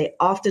live, they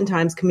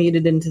oftentimes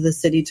commuted into the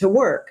city to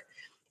work.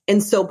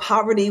 And so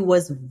poverty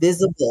was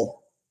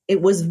visible.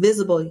 It was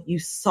visible. You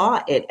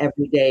saw it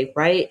every day,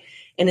 right?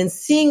 And in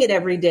seeing it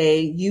every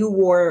day, you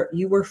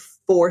were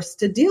forced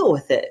to deal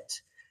with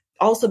it.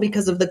 Also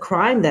because of the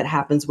crime that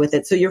happens with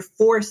it. So you're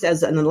forced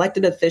as an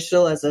elected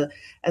official, as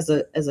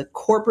a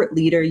corporate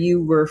leader,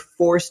 you were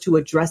forced to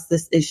address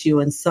this issue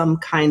in some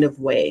kind of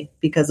way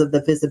because of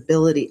the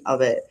visibility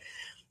of it.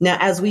 Now,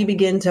 as we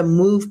begin to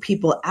move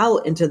people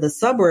out into the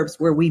suburbs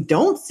where we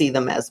don't see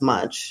them as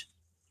much,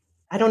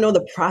 I don't know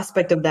the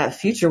prospect of that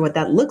future, what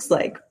that looks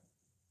like,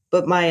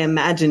 but my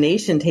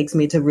imagination takes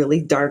me to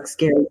really dark,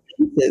 scary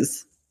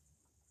places.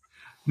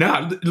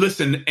 Now,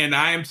 listen, and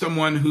I am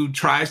someone who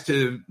tries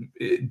to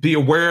be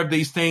aware of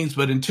these things,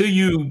 but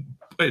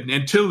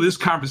until this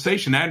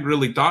conversation, I hadn't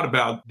really thought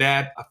about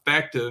that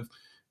effect of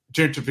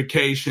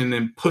gentrification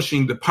and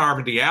pushing the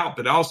poverty out,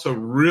 but also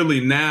really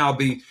now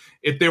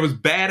if there was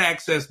bad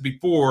access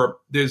before,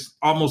 there's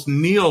almost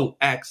nil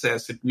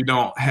access if you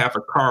don't have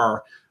a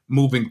car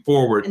moving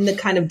forward. And the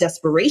kind of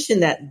desperation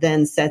that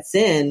then sets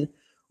in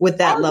with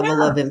that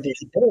level of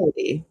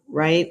invisibility,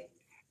 right?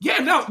 Yeah,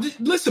 no,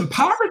 listen,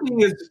 poverty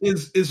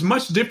is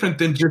much different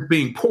than just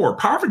being poor.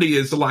 Poverty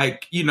is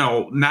like,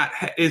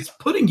 it's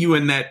putting you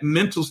in that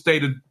mental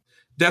state of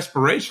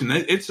desperation.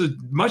 It's a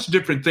much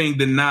different thing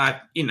than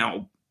not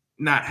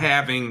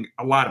having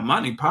a lot of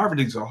money.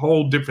 Poverty is a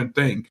whole different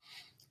thing.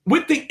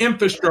 With the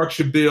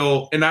infrastructure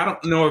bill, and I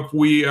don't know if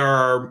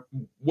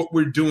what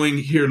we're doing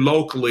here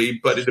locally,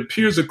 but it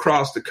appears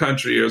across the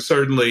country, or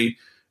certainly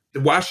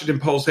the Washington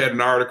Post had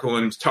an article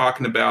and it was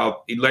talking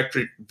about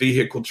electric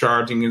vehicle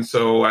charging. And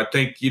so I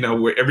think,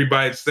 where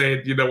everybody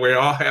said, we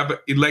all have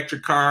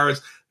electric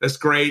cars, that's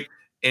great.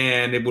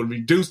 And it would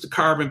reduce the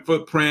carbon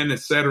footprint, et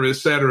cetera, et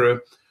cetera.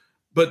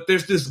 But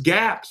there's this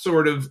gap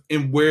sort of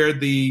in where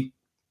the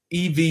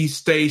EV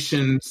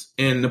stations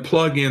and the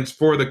plug-ins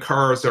for the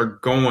cars are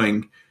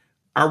going.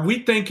 Are we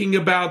thinking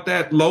about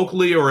that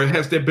locally, or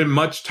has there been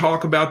much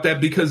talk about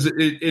that? Because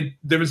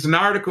there was an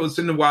article, it's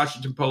in the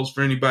Washington Post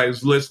for anybody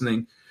who's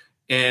listening,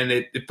 and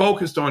it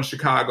focused on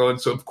Chicago.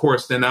 And so, of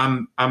course, then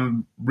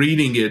I'm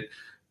reading it.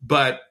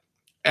 But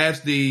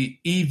as the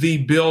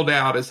EV build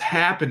out is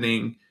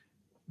happening,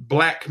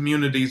 Black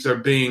communities are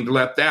being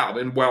left out.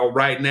 And while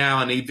right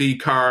now an EV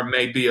car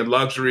may be a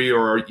luxury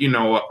or,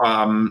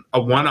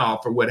 a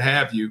one-off or what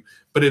have you,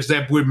 but as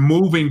that we're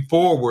moving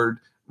forward,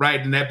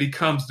 right, and that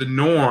becomes the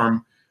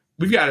norm,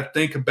 we've got to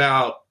think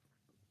about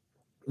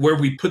where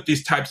we put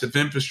these types of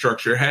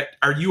infrastructure.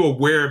 Are you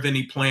aware of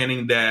any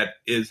planning that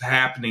is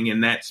happening in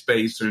that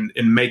space and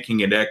making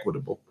it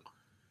equitable?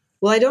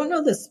 Well, I don't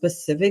know the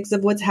specifics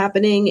of what's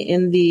happening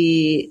in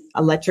the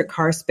electric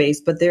car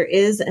space, but there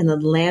is an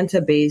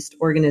Atlanta-based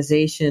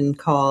organization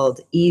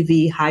called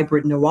EV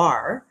Hybrid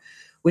Noir,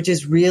 which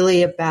is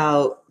really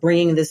about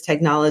bringing this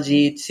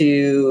technology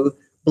to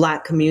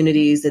Black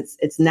communities.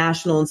 It's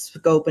national in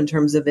scope in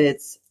terms of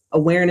its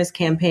awareness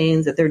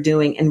campaigns that they're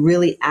doing, and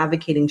really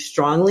advocating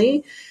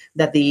strongly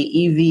that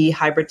the EV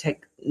hybrid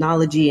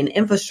technology and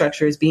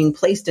infrastructure is being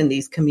placed in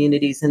these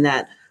communities, and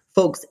that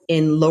folks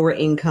in lower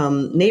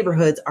income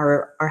neighborhoods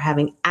are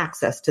having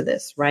access to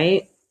this,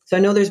 right? So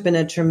I know there's been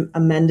a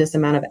tremendous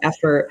amount of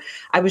effort.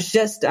 I was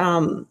just,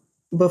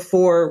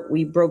 before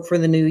we broke for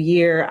the new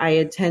year, I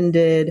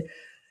attended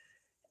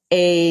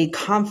a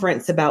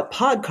conference about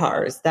pod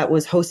cars that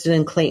was hosted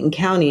in Clayton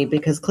County,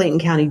 because Clayton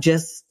County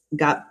just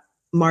got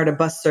MARTA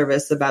bus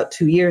service about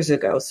 2 years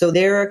ago. So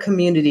they're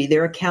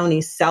a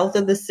county south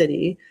of the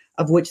city,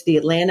 of which the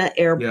Atlanta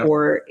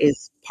airport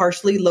is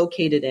partially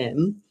located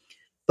in.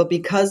 But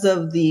because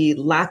of the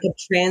lack of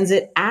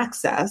transit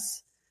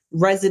access,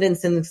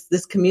 residents in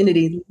this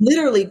community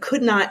literally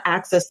could not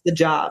access the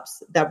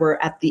jobs that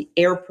were at the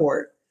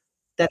airport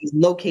that is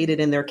located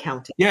in their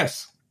county.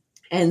 Yes.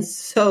 And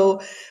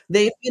so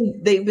they've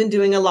been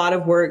doing a lot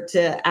of work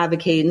to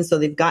advocate. And so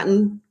they've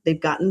gotten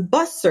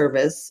bus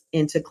service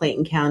into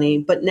Clayton County,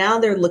 but now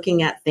they're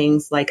looking at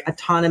things like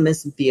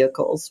autonomous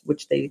vehicles,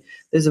 which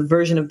there's a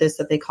version of this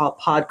that they call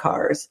pod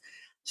cars.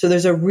 So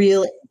there's a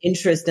real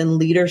interest in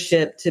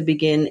leadership to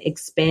begin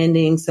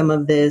expanding some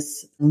of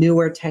this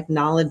newer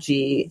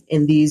technology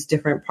in these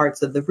different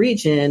parts of the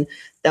region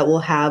that will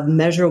have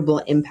measurable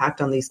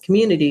impact on these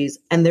communities.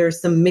 And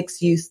there's some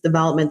mixed use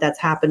development that's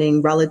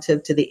happening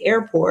relative to the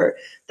airport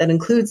that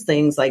includes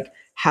things like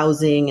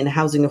housing and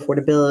housing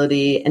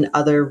affordability and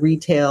other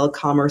retail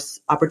commerce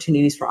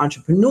opportunities for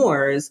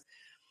entrepreneurs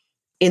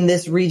in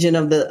this region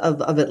of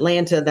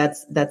Atlanta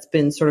that's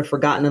been sort of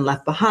forgotten and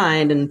left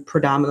behind, and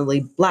predominantly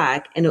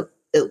Black. And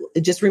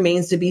it just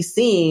remains to be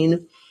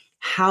seen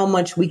how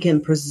much we can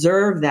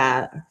preserve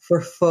that for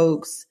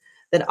folks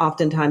that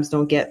oftentimes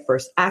don't get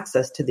first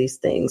access to these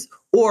things.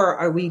 Or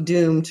are we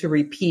doomed to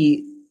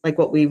repeat like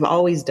what we've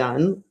always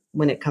done,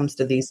 when it comes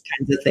to these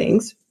kinds of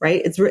things,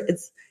 right?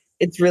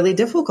 It's really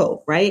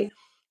difficult, right?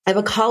 I have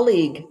a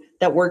colleague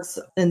that works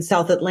in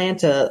South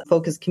Atlanta,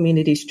 Focused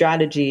Community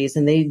Strategies,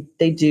 and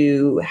they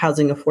do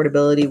housing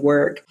affordability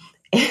work.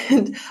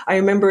 And I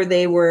remember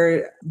they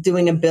were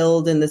doing a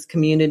build in this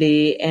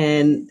community,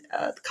 and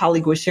a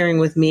colleague was sharing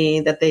with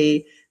me that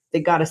they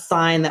got a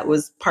sign that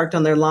was parked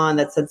on their lawn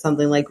that said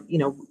something like,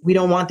 we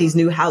don't want these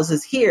new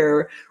houses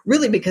here,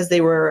 really because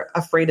they were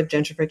afraid of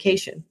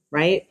gentrification,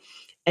 right?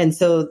 And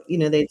so,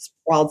 they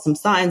scrawled some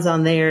signs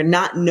on there,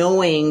 not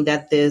knowing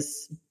that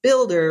this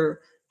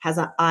builder has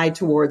an eye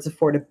towards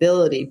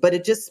affordability. But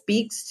it just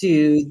speaks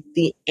to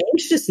the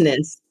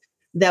anxiousness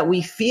that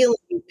we feel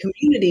in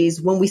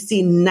communities when we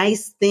see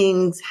nice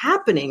things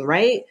happening,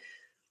 right?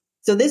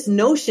 So this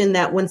notion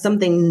that when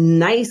something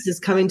nice is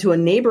coming to a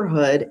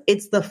neighborhood,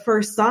 it's the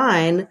first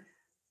sign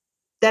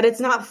that it's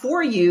not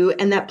for you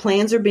and that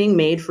plans are being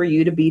made for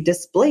you to be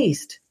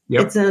displaced.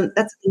 Yep. That's an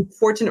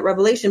unfortunate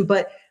revelation,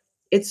 but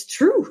it's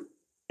true.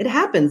 It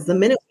happens. The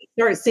minute we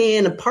start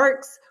seeing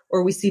parks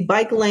or we see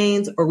bike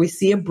lanes or we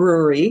see a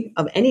brewery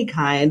of any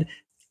kind,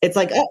 it's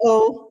like,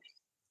 uh-oh,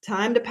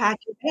 time to pack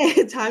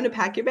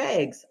your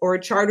bags, or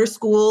a charter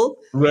school.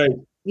 Right.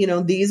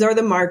 These are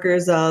the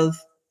markers of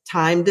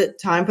time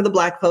for the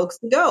Black folks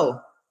to go.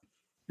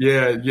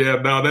 Yeah.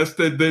 No, that's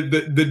the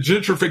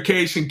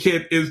gentrification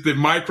kit is the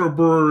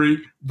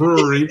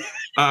microbrewery,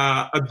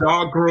 a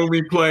dog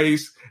grooming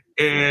place,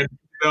 and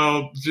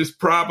just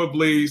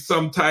probably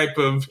some type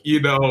of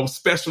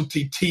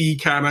specialty tea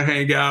kind of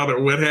hangout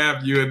or what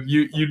have you, and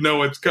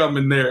it's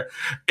coming there.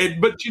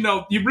 But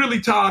you really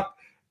talk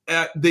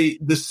at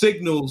the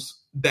signals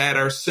that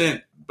are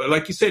sent, but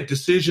like you said,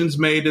 decisions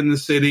made in the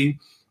city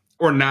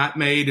or not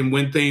made, and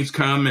when things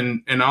come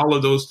and all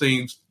of those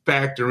things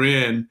factor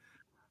in.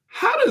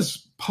 How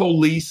does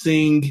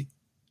policing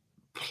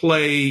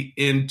play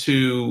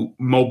into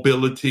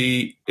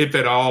mobility, if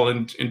at all,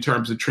 in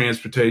terms of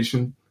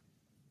transportation?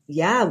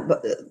 Yeah,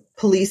 but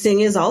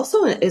policing is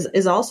also an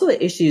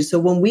issue. So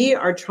when we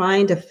are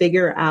trying to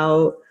figure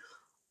out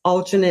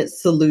alternate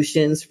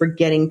solutions for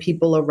getting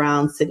people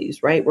around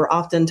cities, right? We're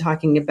often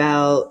talking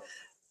about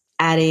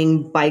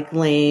adding bike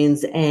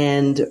lanes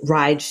and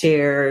ride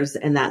shares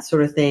and that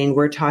sort of thing.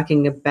 We're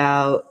talking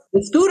about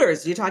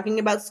scooters. You're talking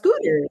about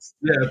scooters.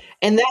 Yeah.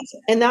 And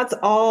that's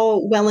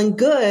all well and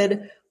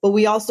good, but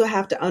we also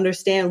have to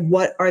understand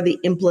what are the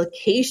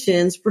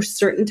implications for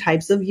certain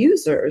types of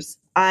users.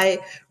 I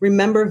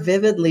remember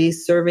vividly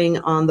serving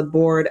on the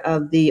board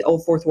of the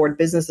Old Fourth Ward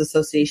Business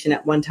Association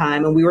at one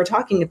time, and we were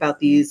talking about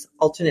these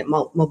alternate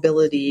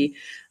mobility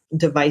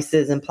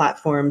devices and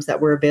platforms that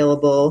were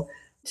available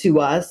to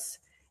us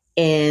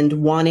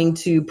and wanting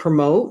to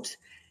promote.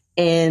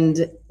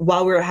 And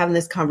while we were having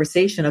this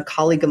conversation, a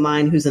colleague of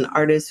mine who's an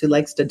artist who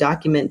likes to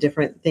document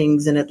different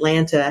things in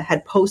Atlanta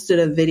had posted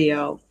a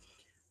video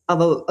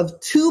of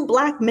two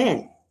black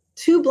men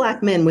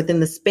within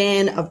the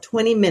span of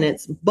 20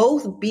 minutes,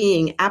 both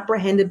being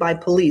apprehended by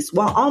police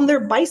while on their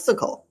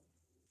bicycle.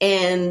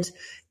 And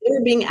they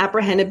were being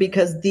apprehended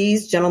because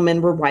these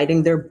gentlemen were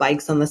riding their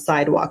bikes on the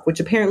sidewalk, which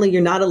apparently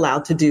you're not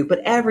allowed to do, but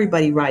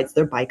everybody rides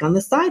their bike on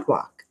the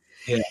sidewalk.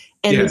 Yeah.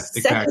 And yeah,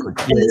 exactly.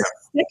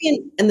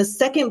 And the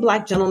second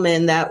black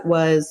gentleman that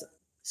was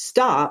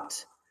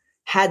stopped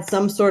had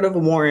some sort of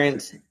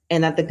warrant,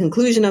 and at the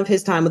conclusion of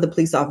his time with the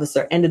police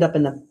officer ended up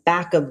in the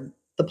back of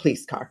the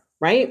police car,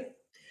 right?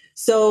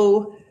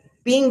 So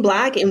being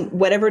black in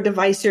whatever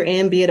device you're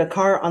in, be it a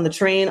car, on the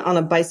train, on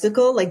a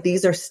bicycle, like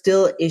these are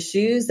still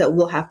issues that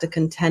we'll have to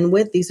contend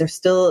with. These are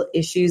still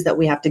issues that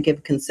we have to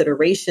give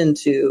consideration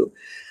to.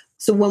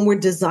 So when we're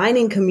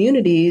designing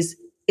communities,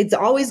 it's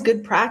always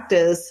good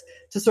practice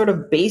to sort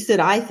of base it,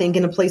 I think,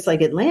 in a place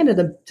like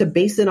Atlanta, to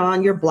base it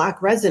on your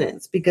Black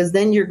residents, because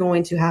then you're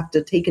going to have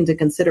to take into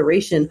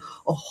consideration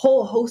a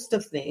whole host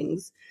of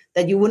things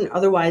that you wouldn't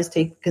otherwise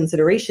take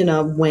consideration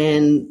of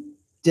when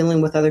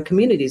dealing with other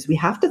communities. We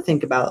have to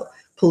think about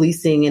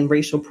policing and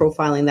racial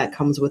profiling that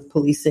comes with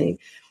policing,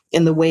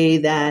 and the way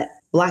that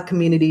Black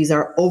communities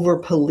are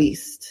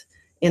over-policed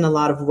in a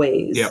lot of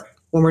ways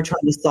when we're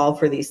trying to solve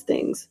for these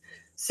things.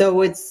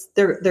 So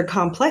they're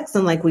complex.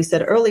 And like we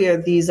said earlier,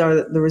 these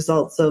are the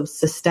results of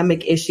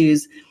systemic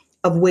issues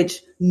of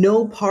which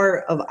no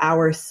part of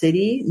our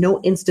city,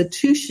 no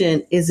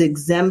institution is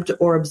exempt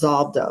or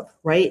absolved of,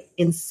 right?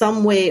 In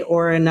some way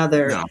or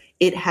another,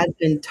 it has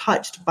been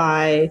touched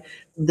by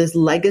this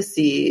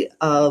legacy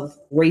of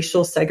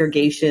racial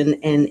segregation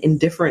and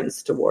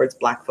indifference towards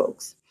Black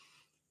folks.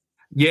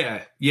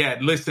 Yeah.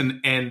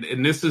 Listen,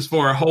 and this is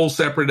for a whole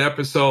separate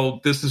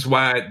episode. This is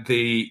why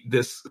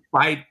this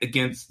fight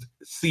against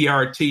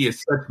CRT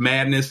is such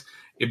madness.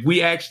 If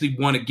we actually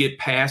want to get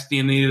past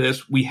any of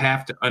this, we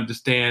have to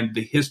understand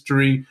the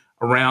history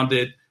around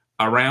it,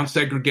 around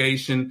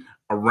segregation,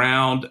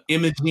 around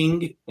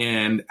imaging,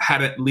 and how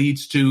that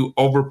leads to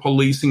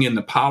over-policing and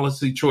the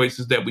policy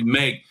choices that we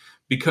make.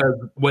 Because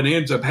what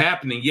ends up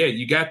happening,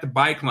 you got the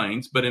bike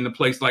lanes, but in a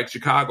place like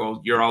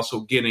Chicago, you're also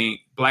getting,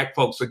 Black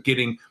folks are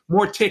getting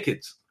more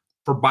tickets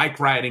for bike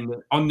riding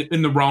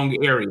in the wrong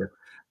area.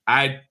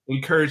 I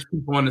encourage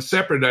people on a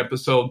separate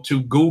episode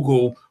to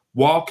Google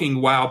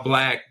 "Walking While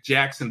Black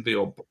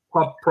Jacksonville."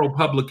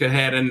 ProPublica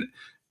had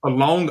a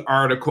long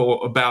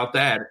article about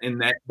that,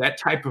 and that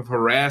type of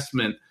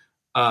harassment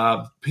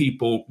of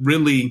people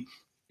really,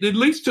 it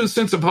leads to a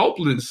sense of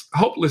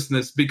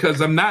hopelessness,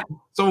 because I'm not.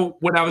 So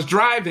when I was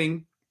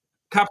driving,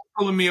 cops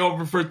pulling me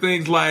over for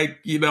things like,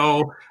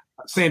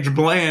 Sandra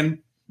Bland,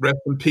 rest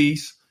in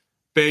peace,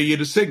 failure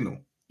to signal.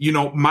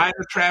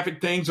 Minor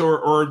traffic things,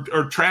 or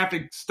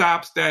traffic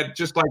stops that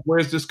just like,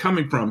 where's this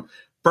coming from?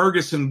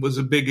 Ferguson was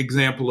a big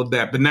example of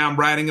that. But now I'm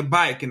riding a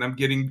bike and I'm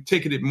getting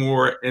ticketed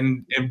more,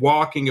 and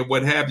walking and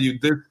what have you.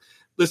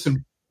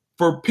 Listen,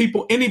 for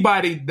people,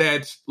 anybody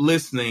that's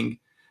listening,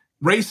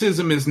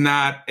 racism is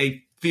not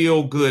a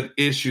feel good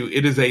issue.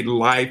 It is a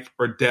life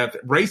or death.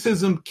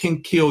 Racism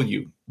can kill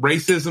you.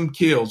 Racism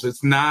kills.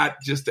 It's not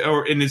just,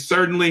 and it's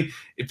certainly,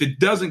 if it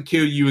doesn't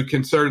kill you, it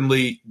can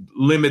certainly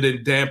limit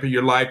and dampen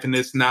your life. And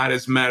it's not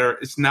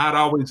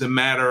always a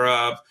matter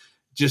of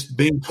just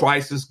being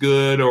twice as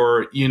good,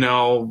 or,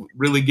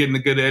 really getting a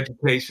good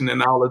education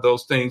and all of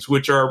those things,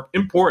 which are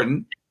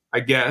important, I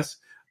guess,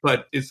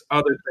 but it's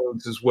other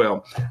things as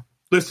well.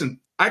 Listen,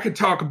 I could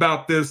talk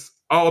about this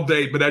all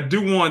day, but I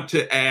do want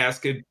to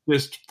ask it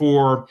just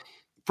for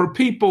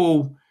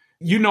people,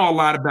 a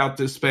lot about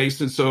this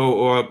space, and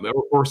so,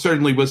 or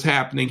certainly what's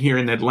happening here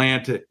in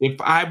Atlanta.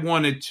 If I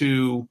wanted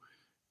to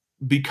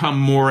become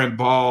more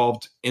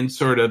involved in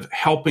sort of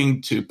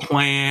helping to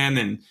plan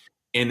and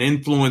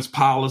influence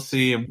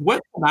policy, and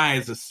what can I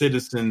as a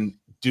citizen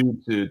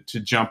do to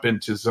jump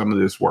into some of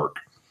this work?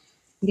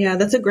 Yeah,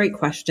 that's a great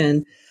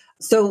question.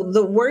 So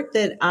the work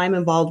that I'm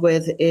involved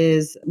with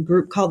is a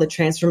group called the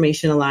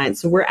Transformation Alliance.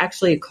 So we're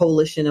actually a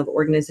coalition of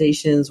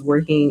organizations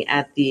working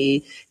at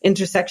the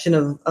intersection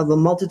of a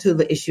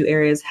multitude of issue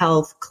areas: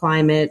 health,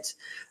 climate,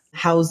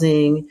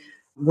 housing,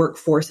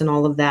 workforce, and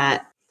all of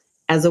that,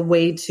 as a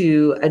way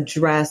to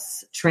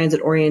address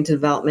transit-oriented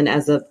development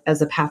as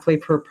a pathway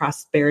for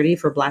prosperity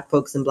for Black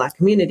folks and Black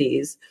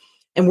communities.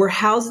 And we're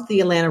housed at the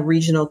Atlanta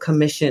Regional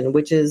Commission,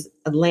 which is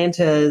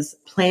Atlanta's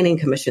planning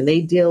commission. They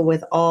deal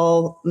with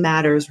all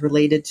matters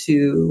related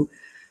to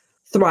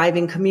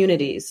thriving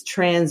communities,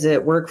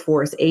 transit,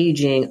 workforce,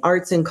 aging,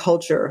 arts and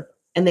culture.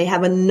 And they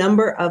have a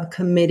number of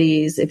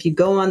committees. If you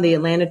go on the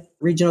Atlanta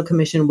Regional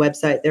Commission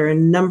website, there are a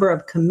number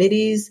of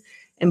committees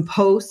and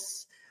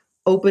posts,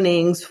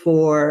 openings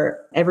for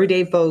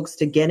everyday folks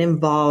to get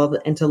involved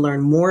and to learn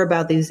more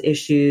about these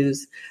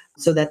issues,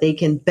 so that they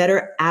can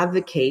better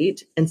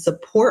advocate and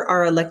support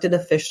our elected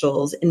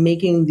officials in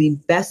making the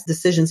best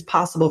decisions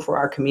possible for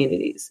our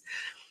communities.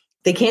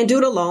 They can't do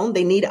it alone.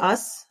 They need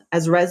us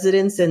as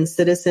residents and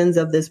citizens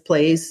of this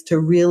place to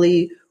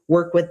really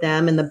work with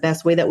them. And the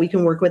best way that we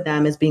can work with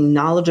them is being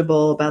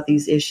knowledgeable about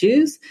these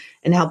issues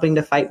and helping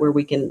to fight where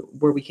we can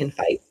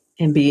fight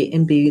and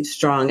be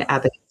strong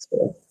advocates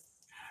for.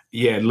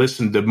 Yeah,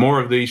 listen, the more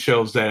of these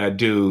shows that I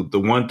do, the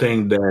one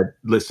thing that,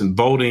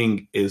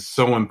 voting is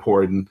so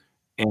important.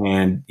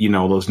 And,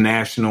 those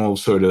national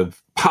sort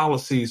of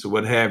policies or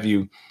what have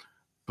you.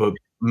 But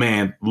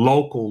man,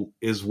 local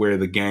is where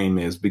the game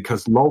is,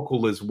 because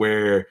local is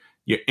where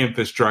your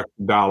infrastructure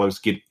dollars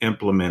get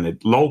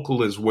implemented.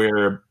 Local is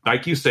where,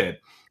 like you said,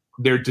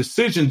 there are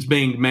decisions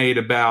being made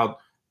about,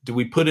 do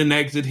we put an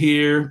exit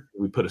here?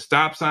 Do we put a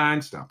stop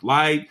sign, stop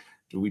light?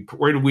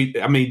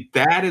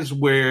 That is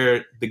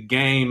where the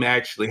game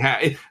actually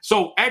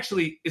so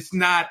actually it's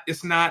not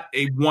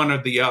a one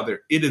or the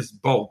other. It is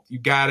both. You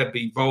got to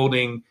be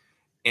voting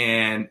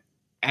and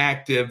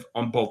active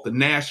on both the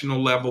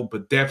national level,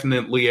 but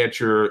definitely at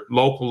your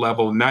local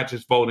level, not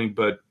just voting,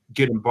 but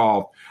get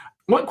involved.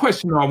 One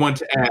question I want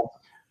to ask: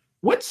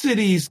 what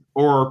cities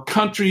or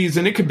countries,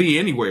 and it could be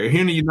anywhere here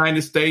in the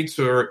United States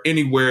or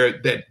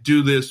anywhere, that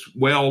do this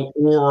well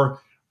or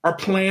are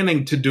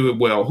planning to do it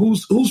well?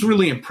 Who's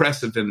really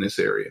impressive in this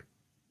area?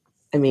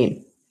 I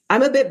mean,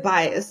 I'm a bit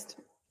biased,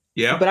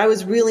 but I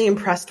was really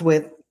impressed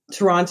with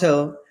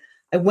Toronto.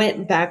 I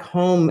went back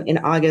home in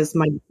August.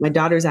 My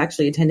daughter's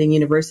actually attending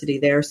university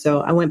there.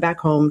 So I went back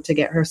home to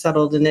get her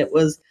settled. And it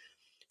was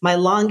my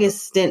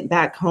longest stint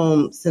back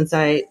home since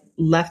I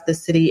left the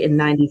city in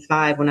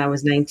 95 when I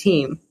was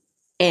 19.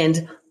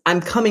 And I'm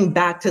coming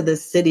back to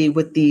this city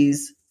with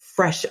these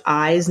fresh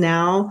eyes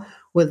now,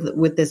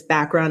 with this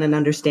background and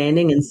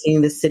understanding, and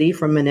seeing the city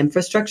from an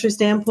infrastructure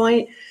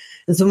standpoint.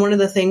 And so one of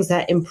the things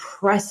that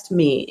impressed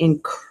me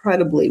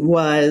incredibly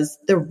was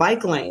their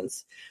bike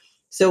lanes.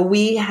 So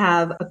we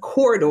have a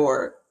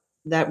corridor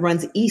that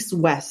runs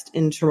east-west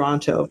in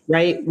Toronto,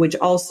 right? Which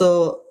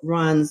also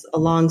runs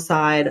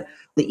alongside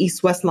the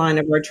east-west line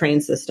of our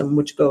train system,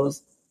 which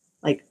goes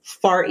like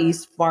far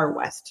east, far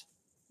west.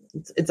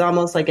 It's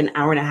almost like an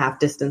hour and a half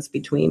distance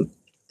between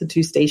the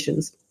two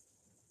stations.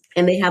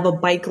 And they have a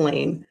bike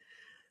lane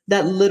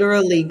that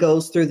literally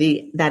goes through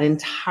that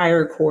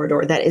entire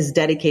corridor that is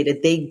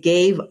dedicated. They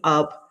gave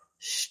up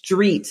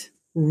street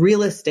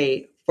real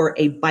estate for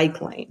a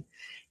bike lane.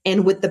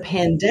 And with the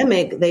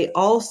pandemic, they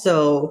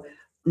also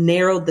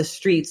narrowed the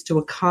streets to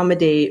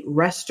accommodate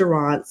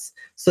restaurants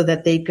so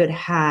that they could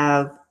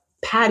have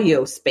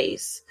patio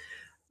space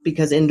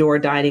because indoor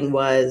dining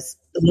was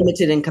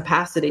limited in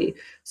capacity.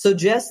 So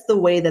just the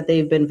way that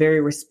they've been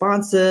very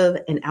responsive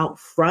and out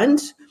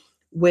front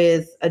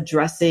with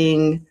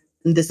addressing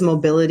this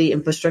mobility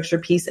infrastructure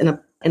piece in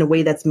a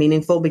way that's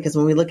meaningful, because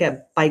when we look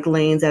at bike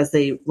lanes as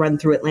they run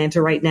through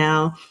Atlanta right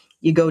now,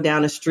 you go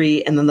down a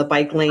street and then the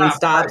bike lane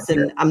stops, right,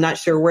 and I'm not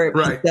sure where it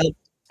right. picks up.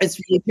 It's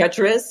really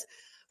treacherous.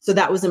 So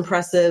that was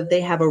impressive.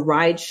 They have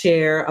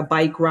a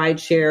bike ride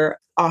share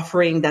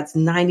offering that's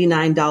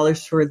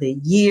 $99 for the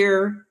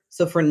year.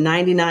 So for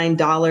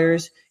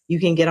 $99, you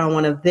can get on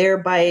one of their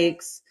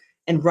bikes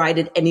and ride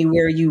it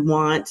anywhere you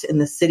want in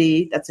the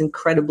city. That's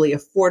incredibly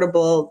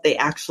affordable. They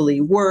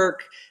actually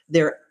work.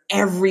 They're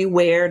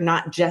everywhere,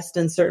 not just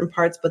in certain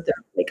parts, but they're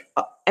like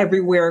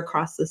everywhere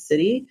across the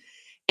city.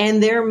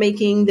 And they're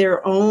making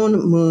their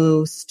own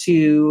moves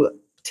to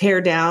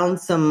tear down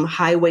some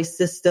highway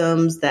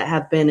systems that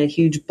have been a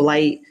huge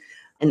blight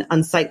and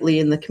unsightly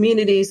in the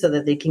community so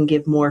that they can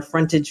give more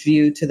frontage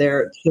view to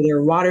their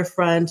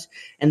waterfront.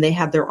 And they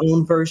have their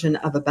own version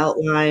of a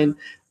beltline.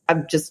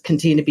 I've just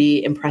continued to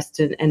be impressed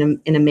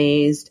and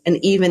amazed,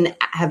 and even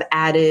have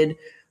added,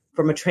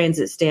 from a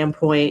transit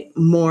standpoint,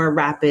 more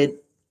rapid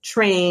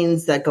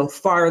trains that go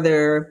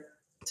farther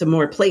to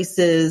more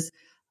places.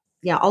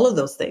 Yeah, all of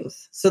those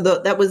things. So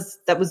that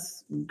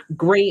was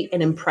great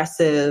and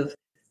impressive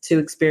to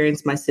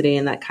experience my city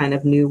in that kind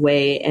of new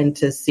way, and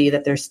to see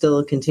that they're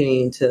still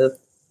continuing to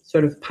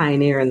sort of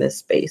pioneer in this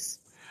space.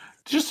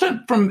 Just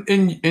from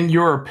in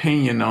your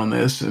opinion on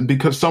this,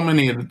 because so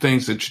many of the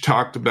things that you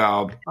talked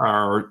about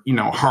are,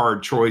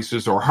 hard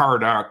choices or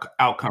hard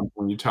outcomes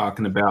when you're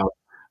talking about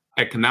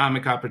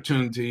economic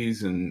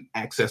opportunities and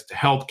access to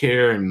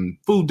healthcare and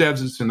food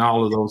deserts and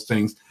all of those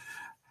things.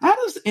 How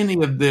does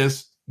any of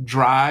this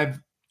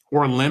drive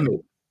or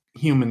limit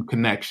human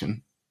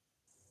connection?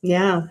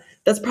 Yeah,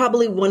 that's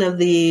probably one of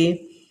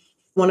the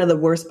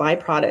worst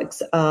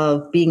byproducts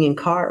of being in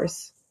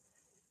cars,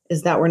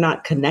 is that we're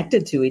not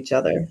connected to each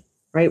other,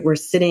 right? We're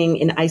sitting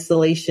in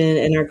isolation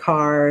in our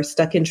car,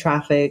 stuck in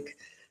traffic,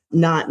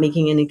 not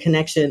making any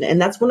connection.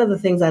 And that's one of the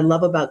things I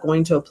love about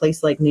going to a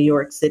place like New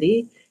York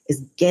City,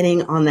 is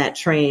getting on that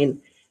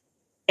train.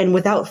 And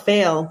without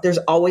fail, there's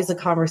always a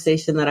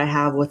conversation that I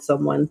have with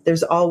someone.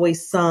 There's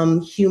always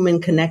some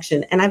human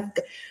connection. And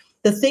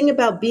the thing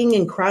about being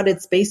in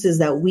crowded spaces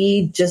that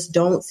we just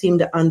don't seem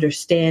to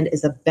understand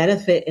is a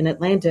benefit in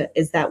Atlanta,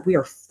 is that we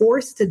are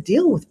forced to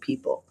deal with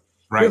people.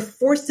 Right. We're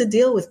forced to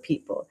deal with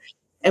people.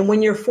 And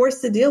when you're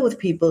forced to deal with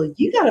people,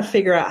 you got to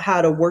figure out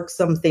how to work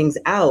some things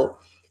out.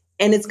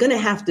 And it's going to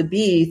have to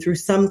be through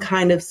some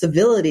kind of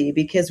civility,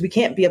 because we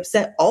can't be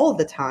upset all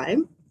the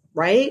time,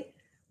 right?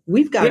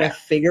 We've got to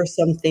figure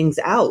some things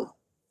out.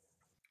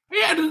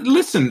 Yeah,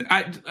 listen,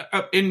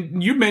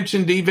 and you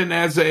mentioned even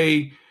as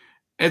a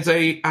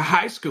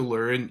high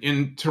schooler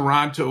in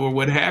Toronto or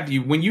what have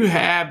you, when you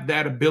have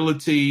that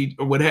ability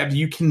or what have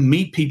you, you can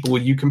meet people,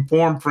 you can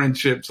form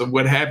friendships or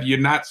what have you. You're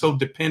not so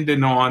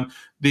dependent on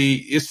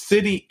the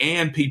city,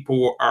 and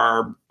people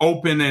are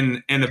open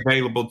and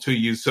available to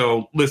you.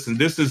 So listen,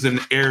 this is an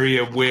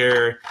area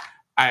where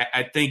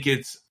I think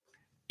it's,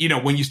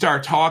 when you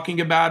start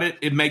talking about it,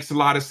 it makes a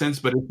lot of sense,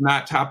 but it's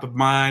not top of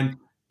mind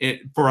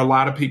for a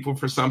lot of people.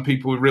 For some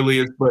people, it really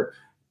is. But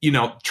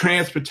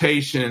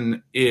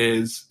transportation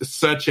is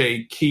such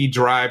a key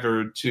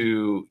driver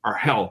to our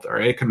health,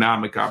 our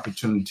economic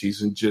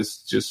opportunities, and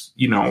just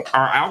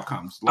our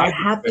outcomes. Our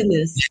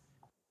happiness.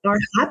 I'll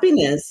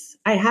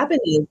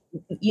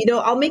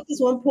make this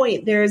one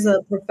point. There's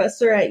a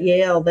professor at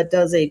Yale that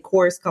does a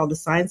course called The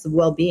Science of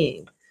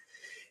Well-Being.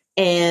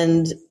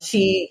 And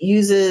she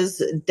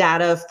uses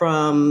data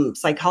from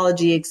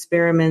psychology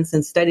experiments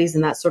and studies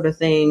and that sort of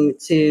thing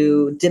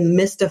to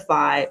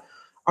demystify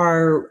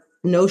our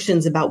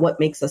notions about what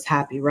makes us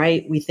happy,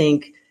 right? We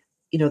think,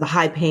 the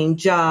high paying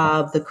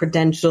job, the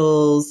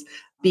credentials,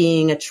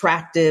 being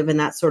attractive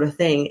and that sort of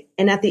thing.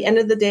 And at the end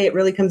of the day, it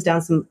really comes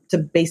down to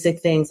basic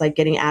things like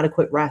getting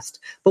adequate rest.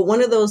 But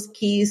one of those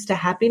keys to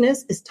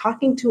happiness is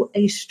talking to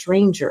a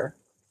stranger.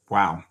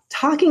 Wow.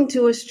 Talking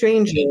to a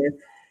stranger,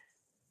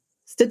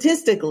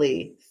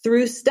 statistically,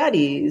 through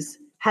studies,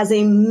 has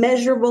a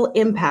measurable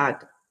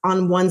impact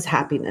on one's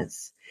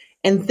happiness.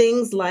 And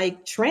things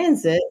like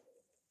transit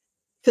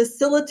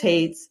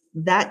facilitates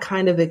that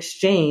kind of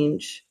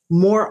exchange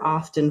more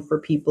often for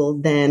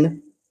people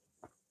than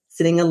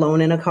sitting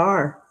alone in a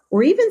car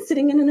or even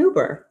sitting in an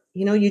Uber.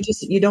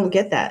 You don't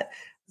get that.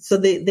 So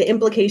the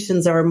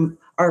implications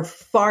are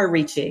far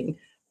reaching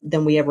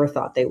than we ever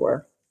thought they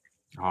were.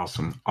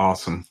 Awesome.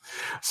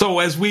 So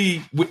as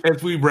we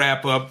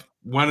wrap up,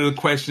 one of the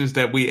questions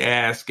that we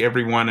ask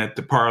everyone at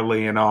the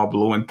Parlay and All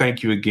Blue, and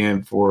thank you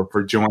again for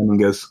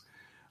joining us,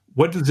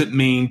 what does it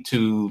mean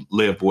to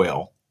live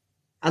well?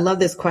 I love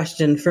this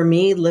question. For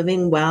me,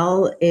 living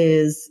well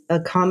is a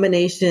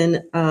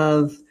combination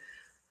of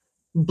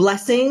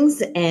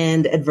blessings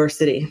and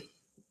adversity.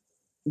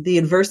 The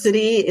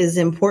adversity is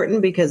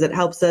important because it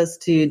helps us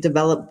to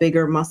develop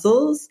bigger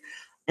muscles,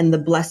 and the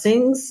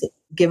blessings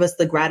give us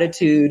the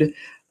gratitude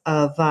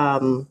of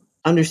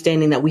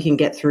understanding that we can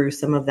get through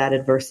some of that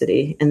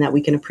adversity and that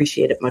we can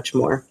appreciate it much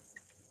more.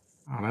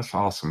 Oh, that's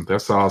awesome.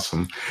 That's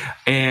awesome.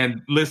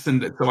 And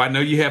listen, so I know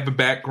you have a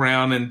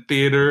background in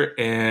theater,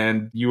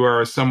 and you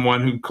are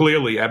someone who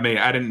clearly, I mean,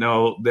 I didn't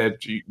know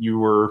that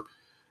you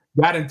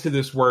got into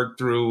this work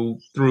through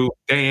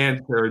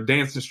dance or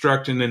dance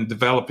instruction and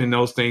developing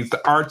those things.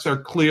 The arts are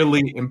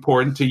clearly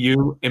important to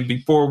you. And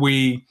before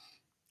we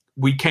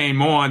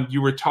came on,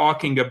 you were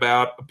talking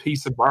about a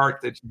piece of art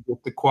that you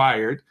just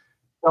acquired.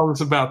 Tell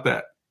us about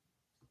that.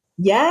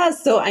 Yeah,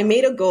 so I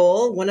made a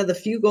goal. One of the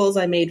few goals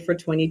I made for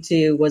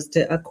 22 was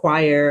to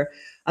acquire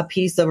a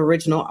piece of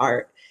original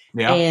art.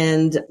 Yeah.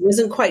 And I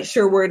wasn't quite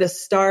sure where to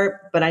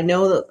start, but I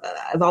know that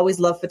I've always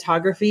loved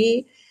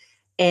photography.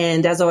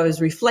 And as I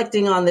was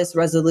reflecting on this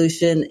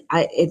resolution,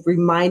 it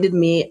reminded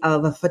me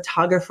of a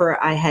photographer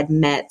I had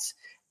met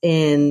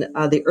in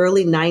the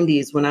early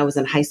 90s when I was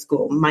in high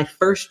school. My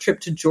first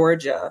trip to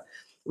Georgia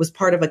was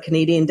part of a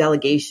Canadian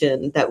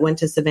delegation that went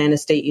to Savannah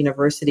State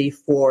University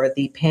for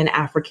the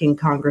Pan-African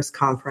Congress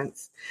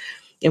Conference.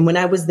 And when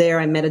I was there,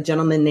 I met a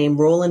gentleman named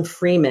Roland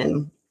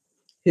Freeman,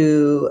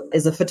 who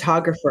is a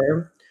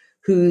photographer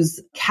whose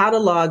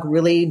catalog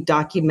really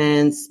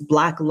documents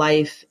Black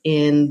life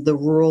in the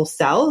rural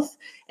South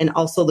and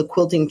also the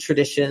quilting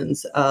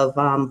traditions of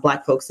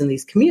Black folks in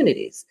these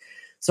communities.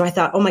 So I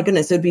thought, oh my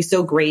goodness, it would be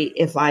so great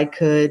if I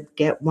could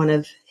get one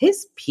of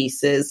his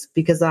pieces,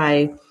 because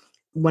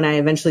when I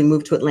eventually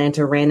moved to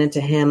Atlanta, ran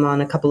into him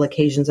on a couple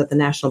occasions at the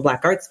National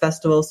Black Arts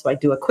Festival. So I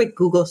do a quick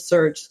Google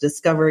search,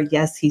 discover,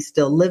 yes, he's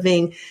still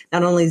living.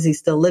 Not only is he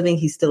still living,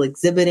 he's still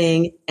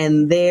exhibiting.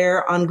 And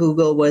there on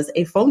Google was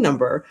a phone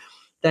number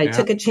that I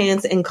took a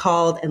chance and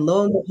called, and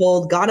lo and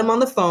behold, got him on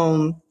the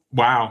phone.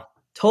 Wow.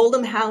 Told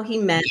him how he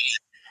met.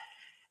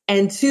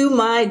 And to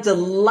my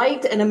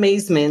delight and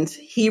amazement,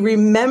 he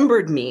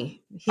remembered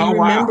me.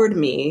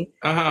 Me.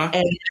 Uh-huh.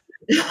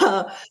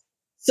 And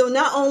so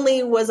not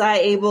only was I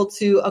able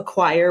to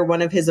acquire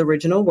one of his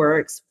original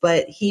works,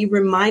 but he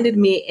reminded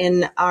me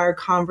in our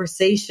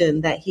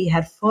conversation that he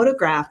had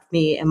photographed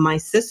me and my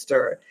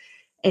sister.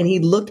 And he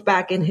looked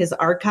back in his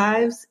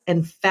archives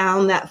and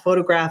found that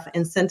photograph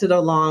and sent it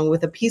along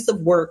with a piece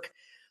of work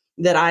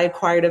that I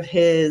acquired of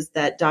his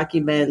that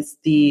documents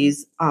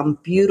these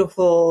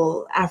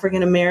beautiful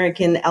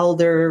African-American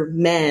elder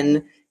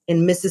men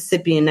in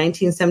Mississippi in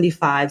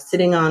 1975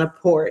 sitting on a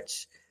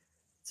porch.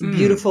 It's a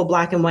beautiful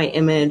black and white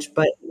image,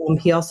 but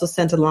he also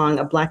sent along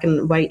a black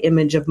and white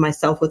image of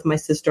myself with my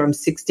sister. I'm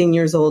 16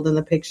 years old in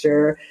the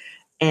picture.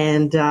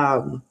 And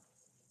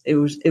it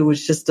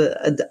was just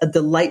a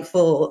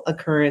delightful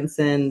occurrence.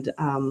 And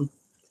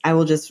I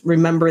will just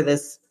remember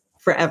this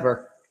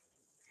forever.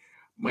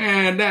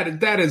 Man,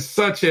 that is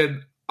such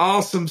an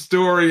awesome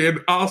story, an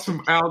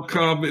awesome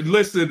outcome. And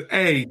listen,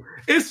 hey,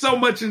 it's so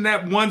much in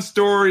that one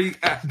story.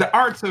 The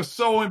arts are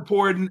so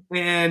important,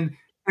 and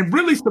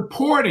really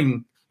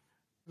supporting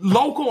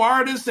local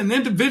artists and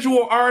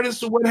individual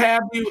artists or what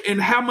have you, and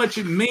how much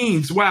it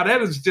means. Wow,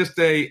 that is just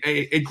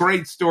a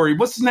great story.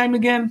 What's his name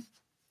again?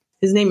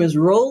 His name is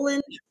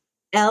Roland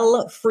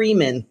L.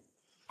 Freeman.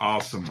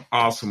 Awesome.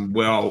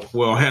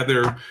 Well,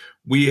 Heather,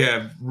 we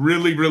have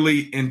really,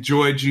 really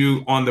enjoyed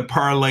you on the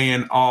Parlay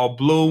in All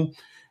Blue.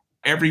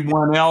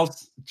 Everyone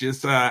else,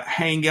 just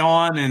hang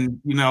on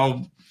and,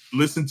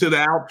 listen to the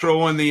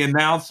outro and the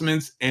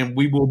announcements, and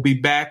we will be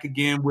back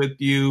again with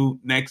you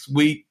next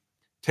week.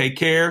 Take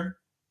care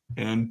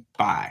and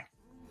bye.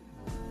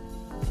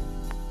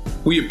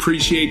 We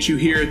appreciate you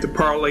here at the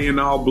Parlay in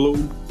All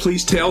Blue.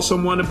 Please tell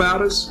someone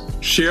about us.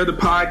 Share the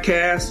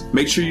podcast.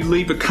 Make sure you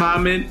leave a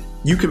comment.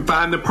 You can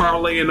find the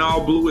Parlay in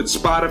All Blue at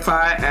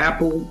Spotify,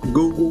 Apple,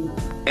 Google,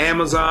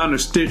 Amazon, or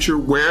Stitcher.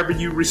 Wherever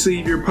you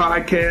receive your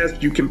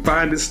podcast, you can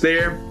find us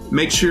there.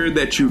 Make sure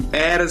that you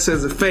add us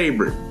as a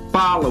favorite,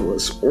 follow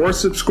us, or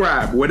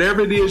subscribe.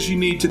 Whatever it is you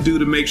need to do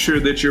to make sure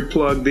that you're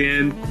plugged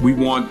in. We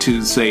want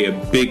to say a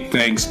big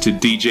thanks to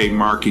DJ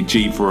Marky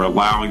G for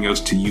allowing us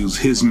to use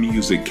his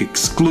music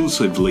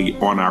exclusively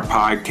on our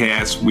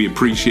podcast. We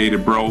appreciate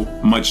it, bro.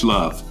 Much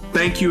love.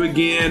 Thank you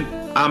again.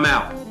 I'm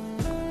out.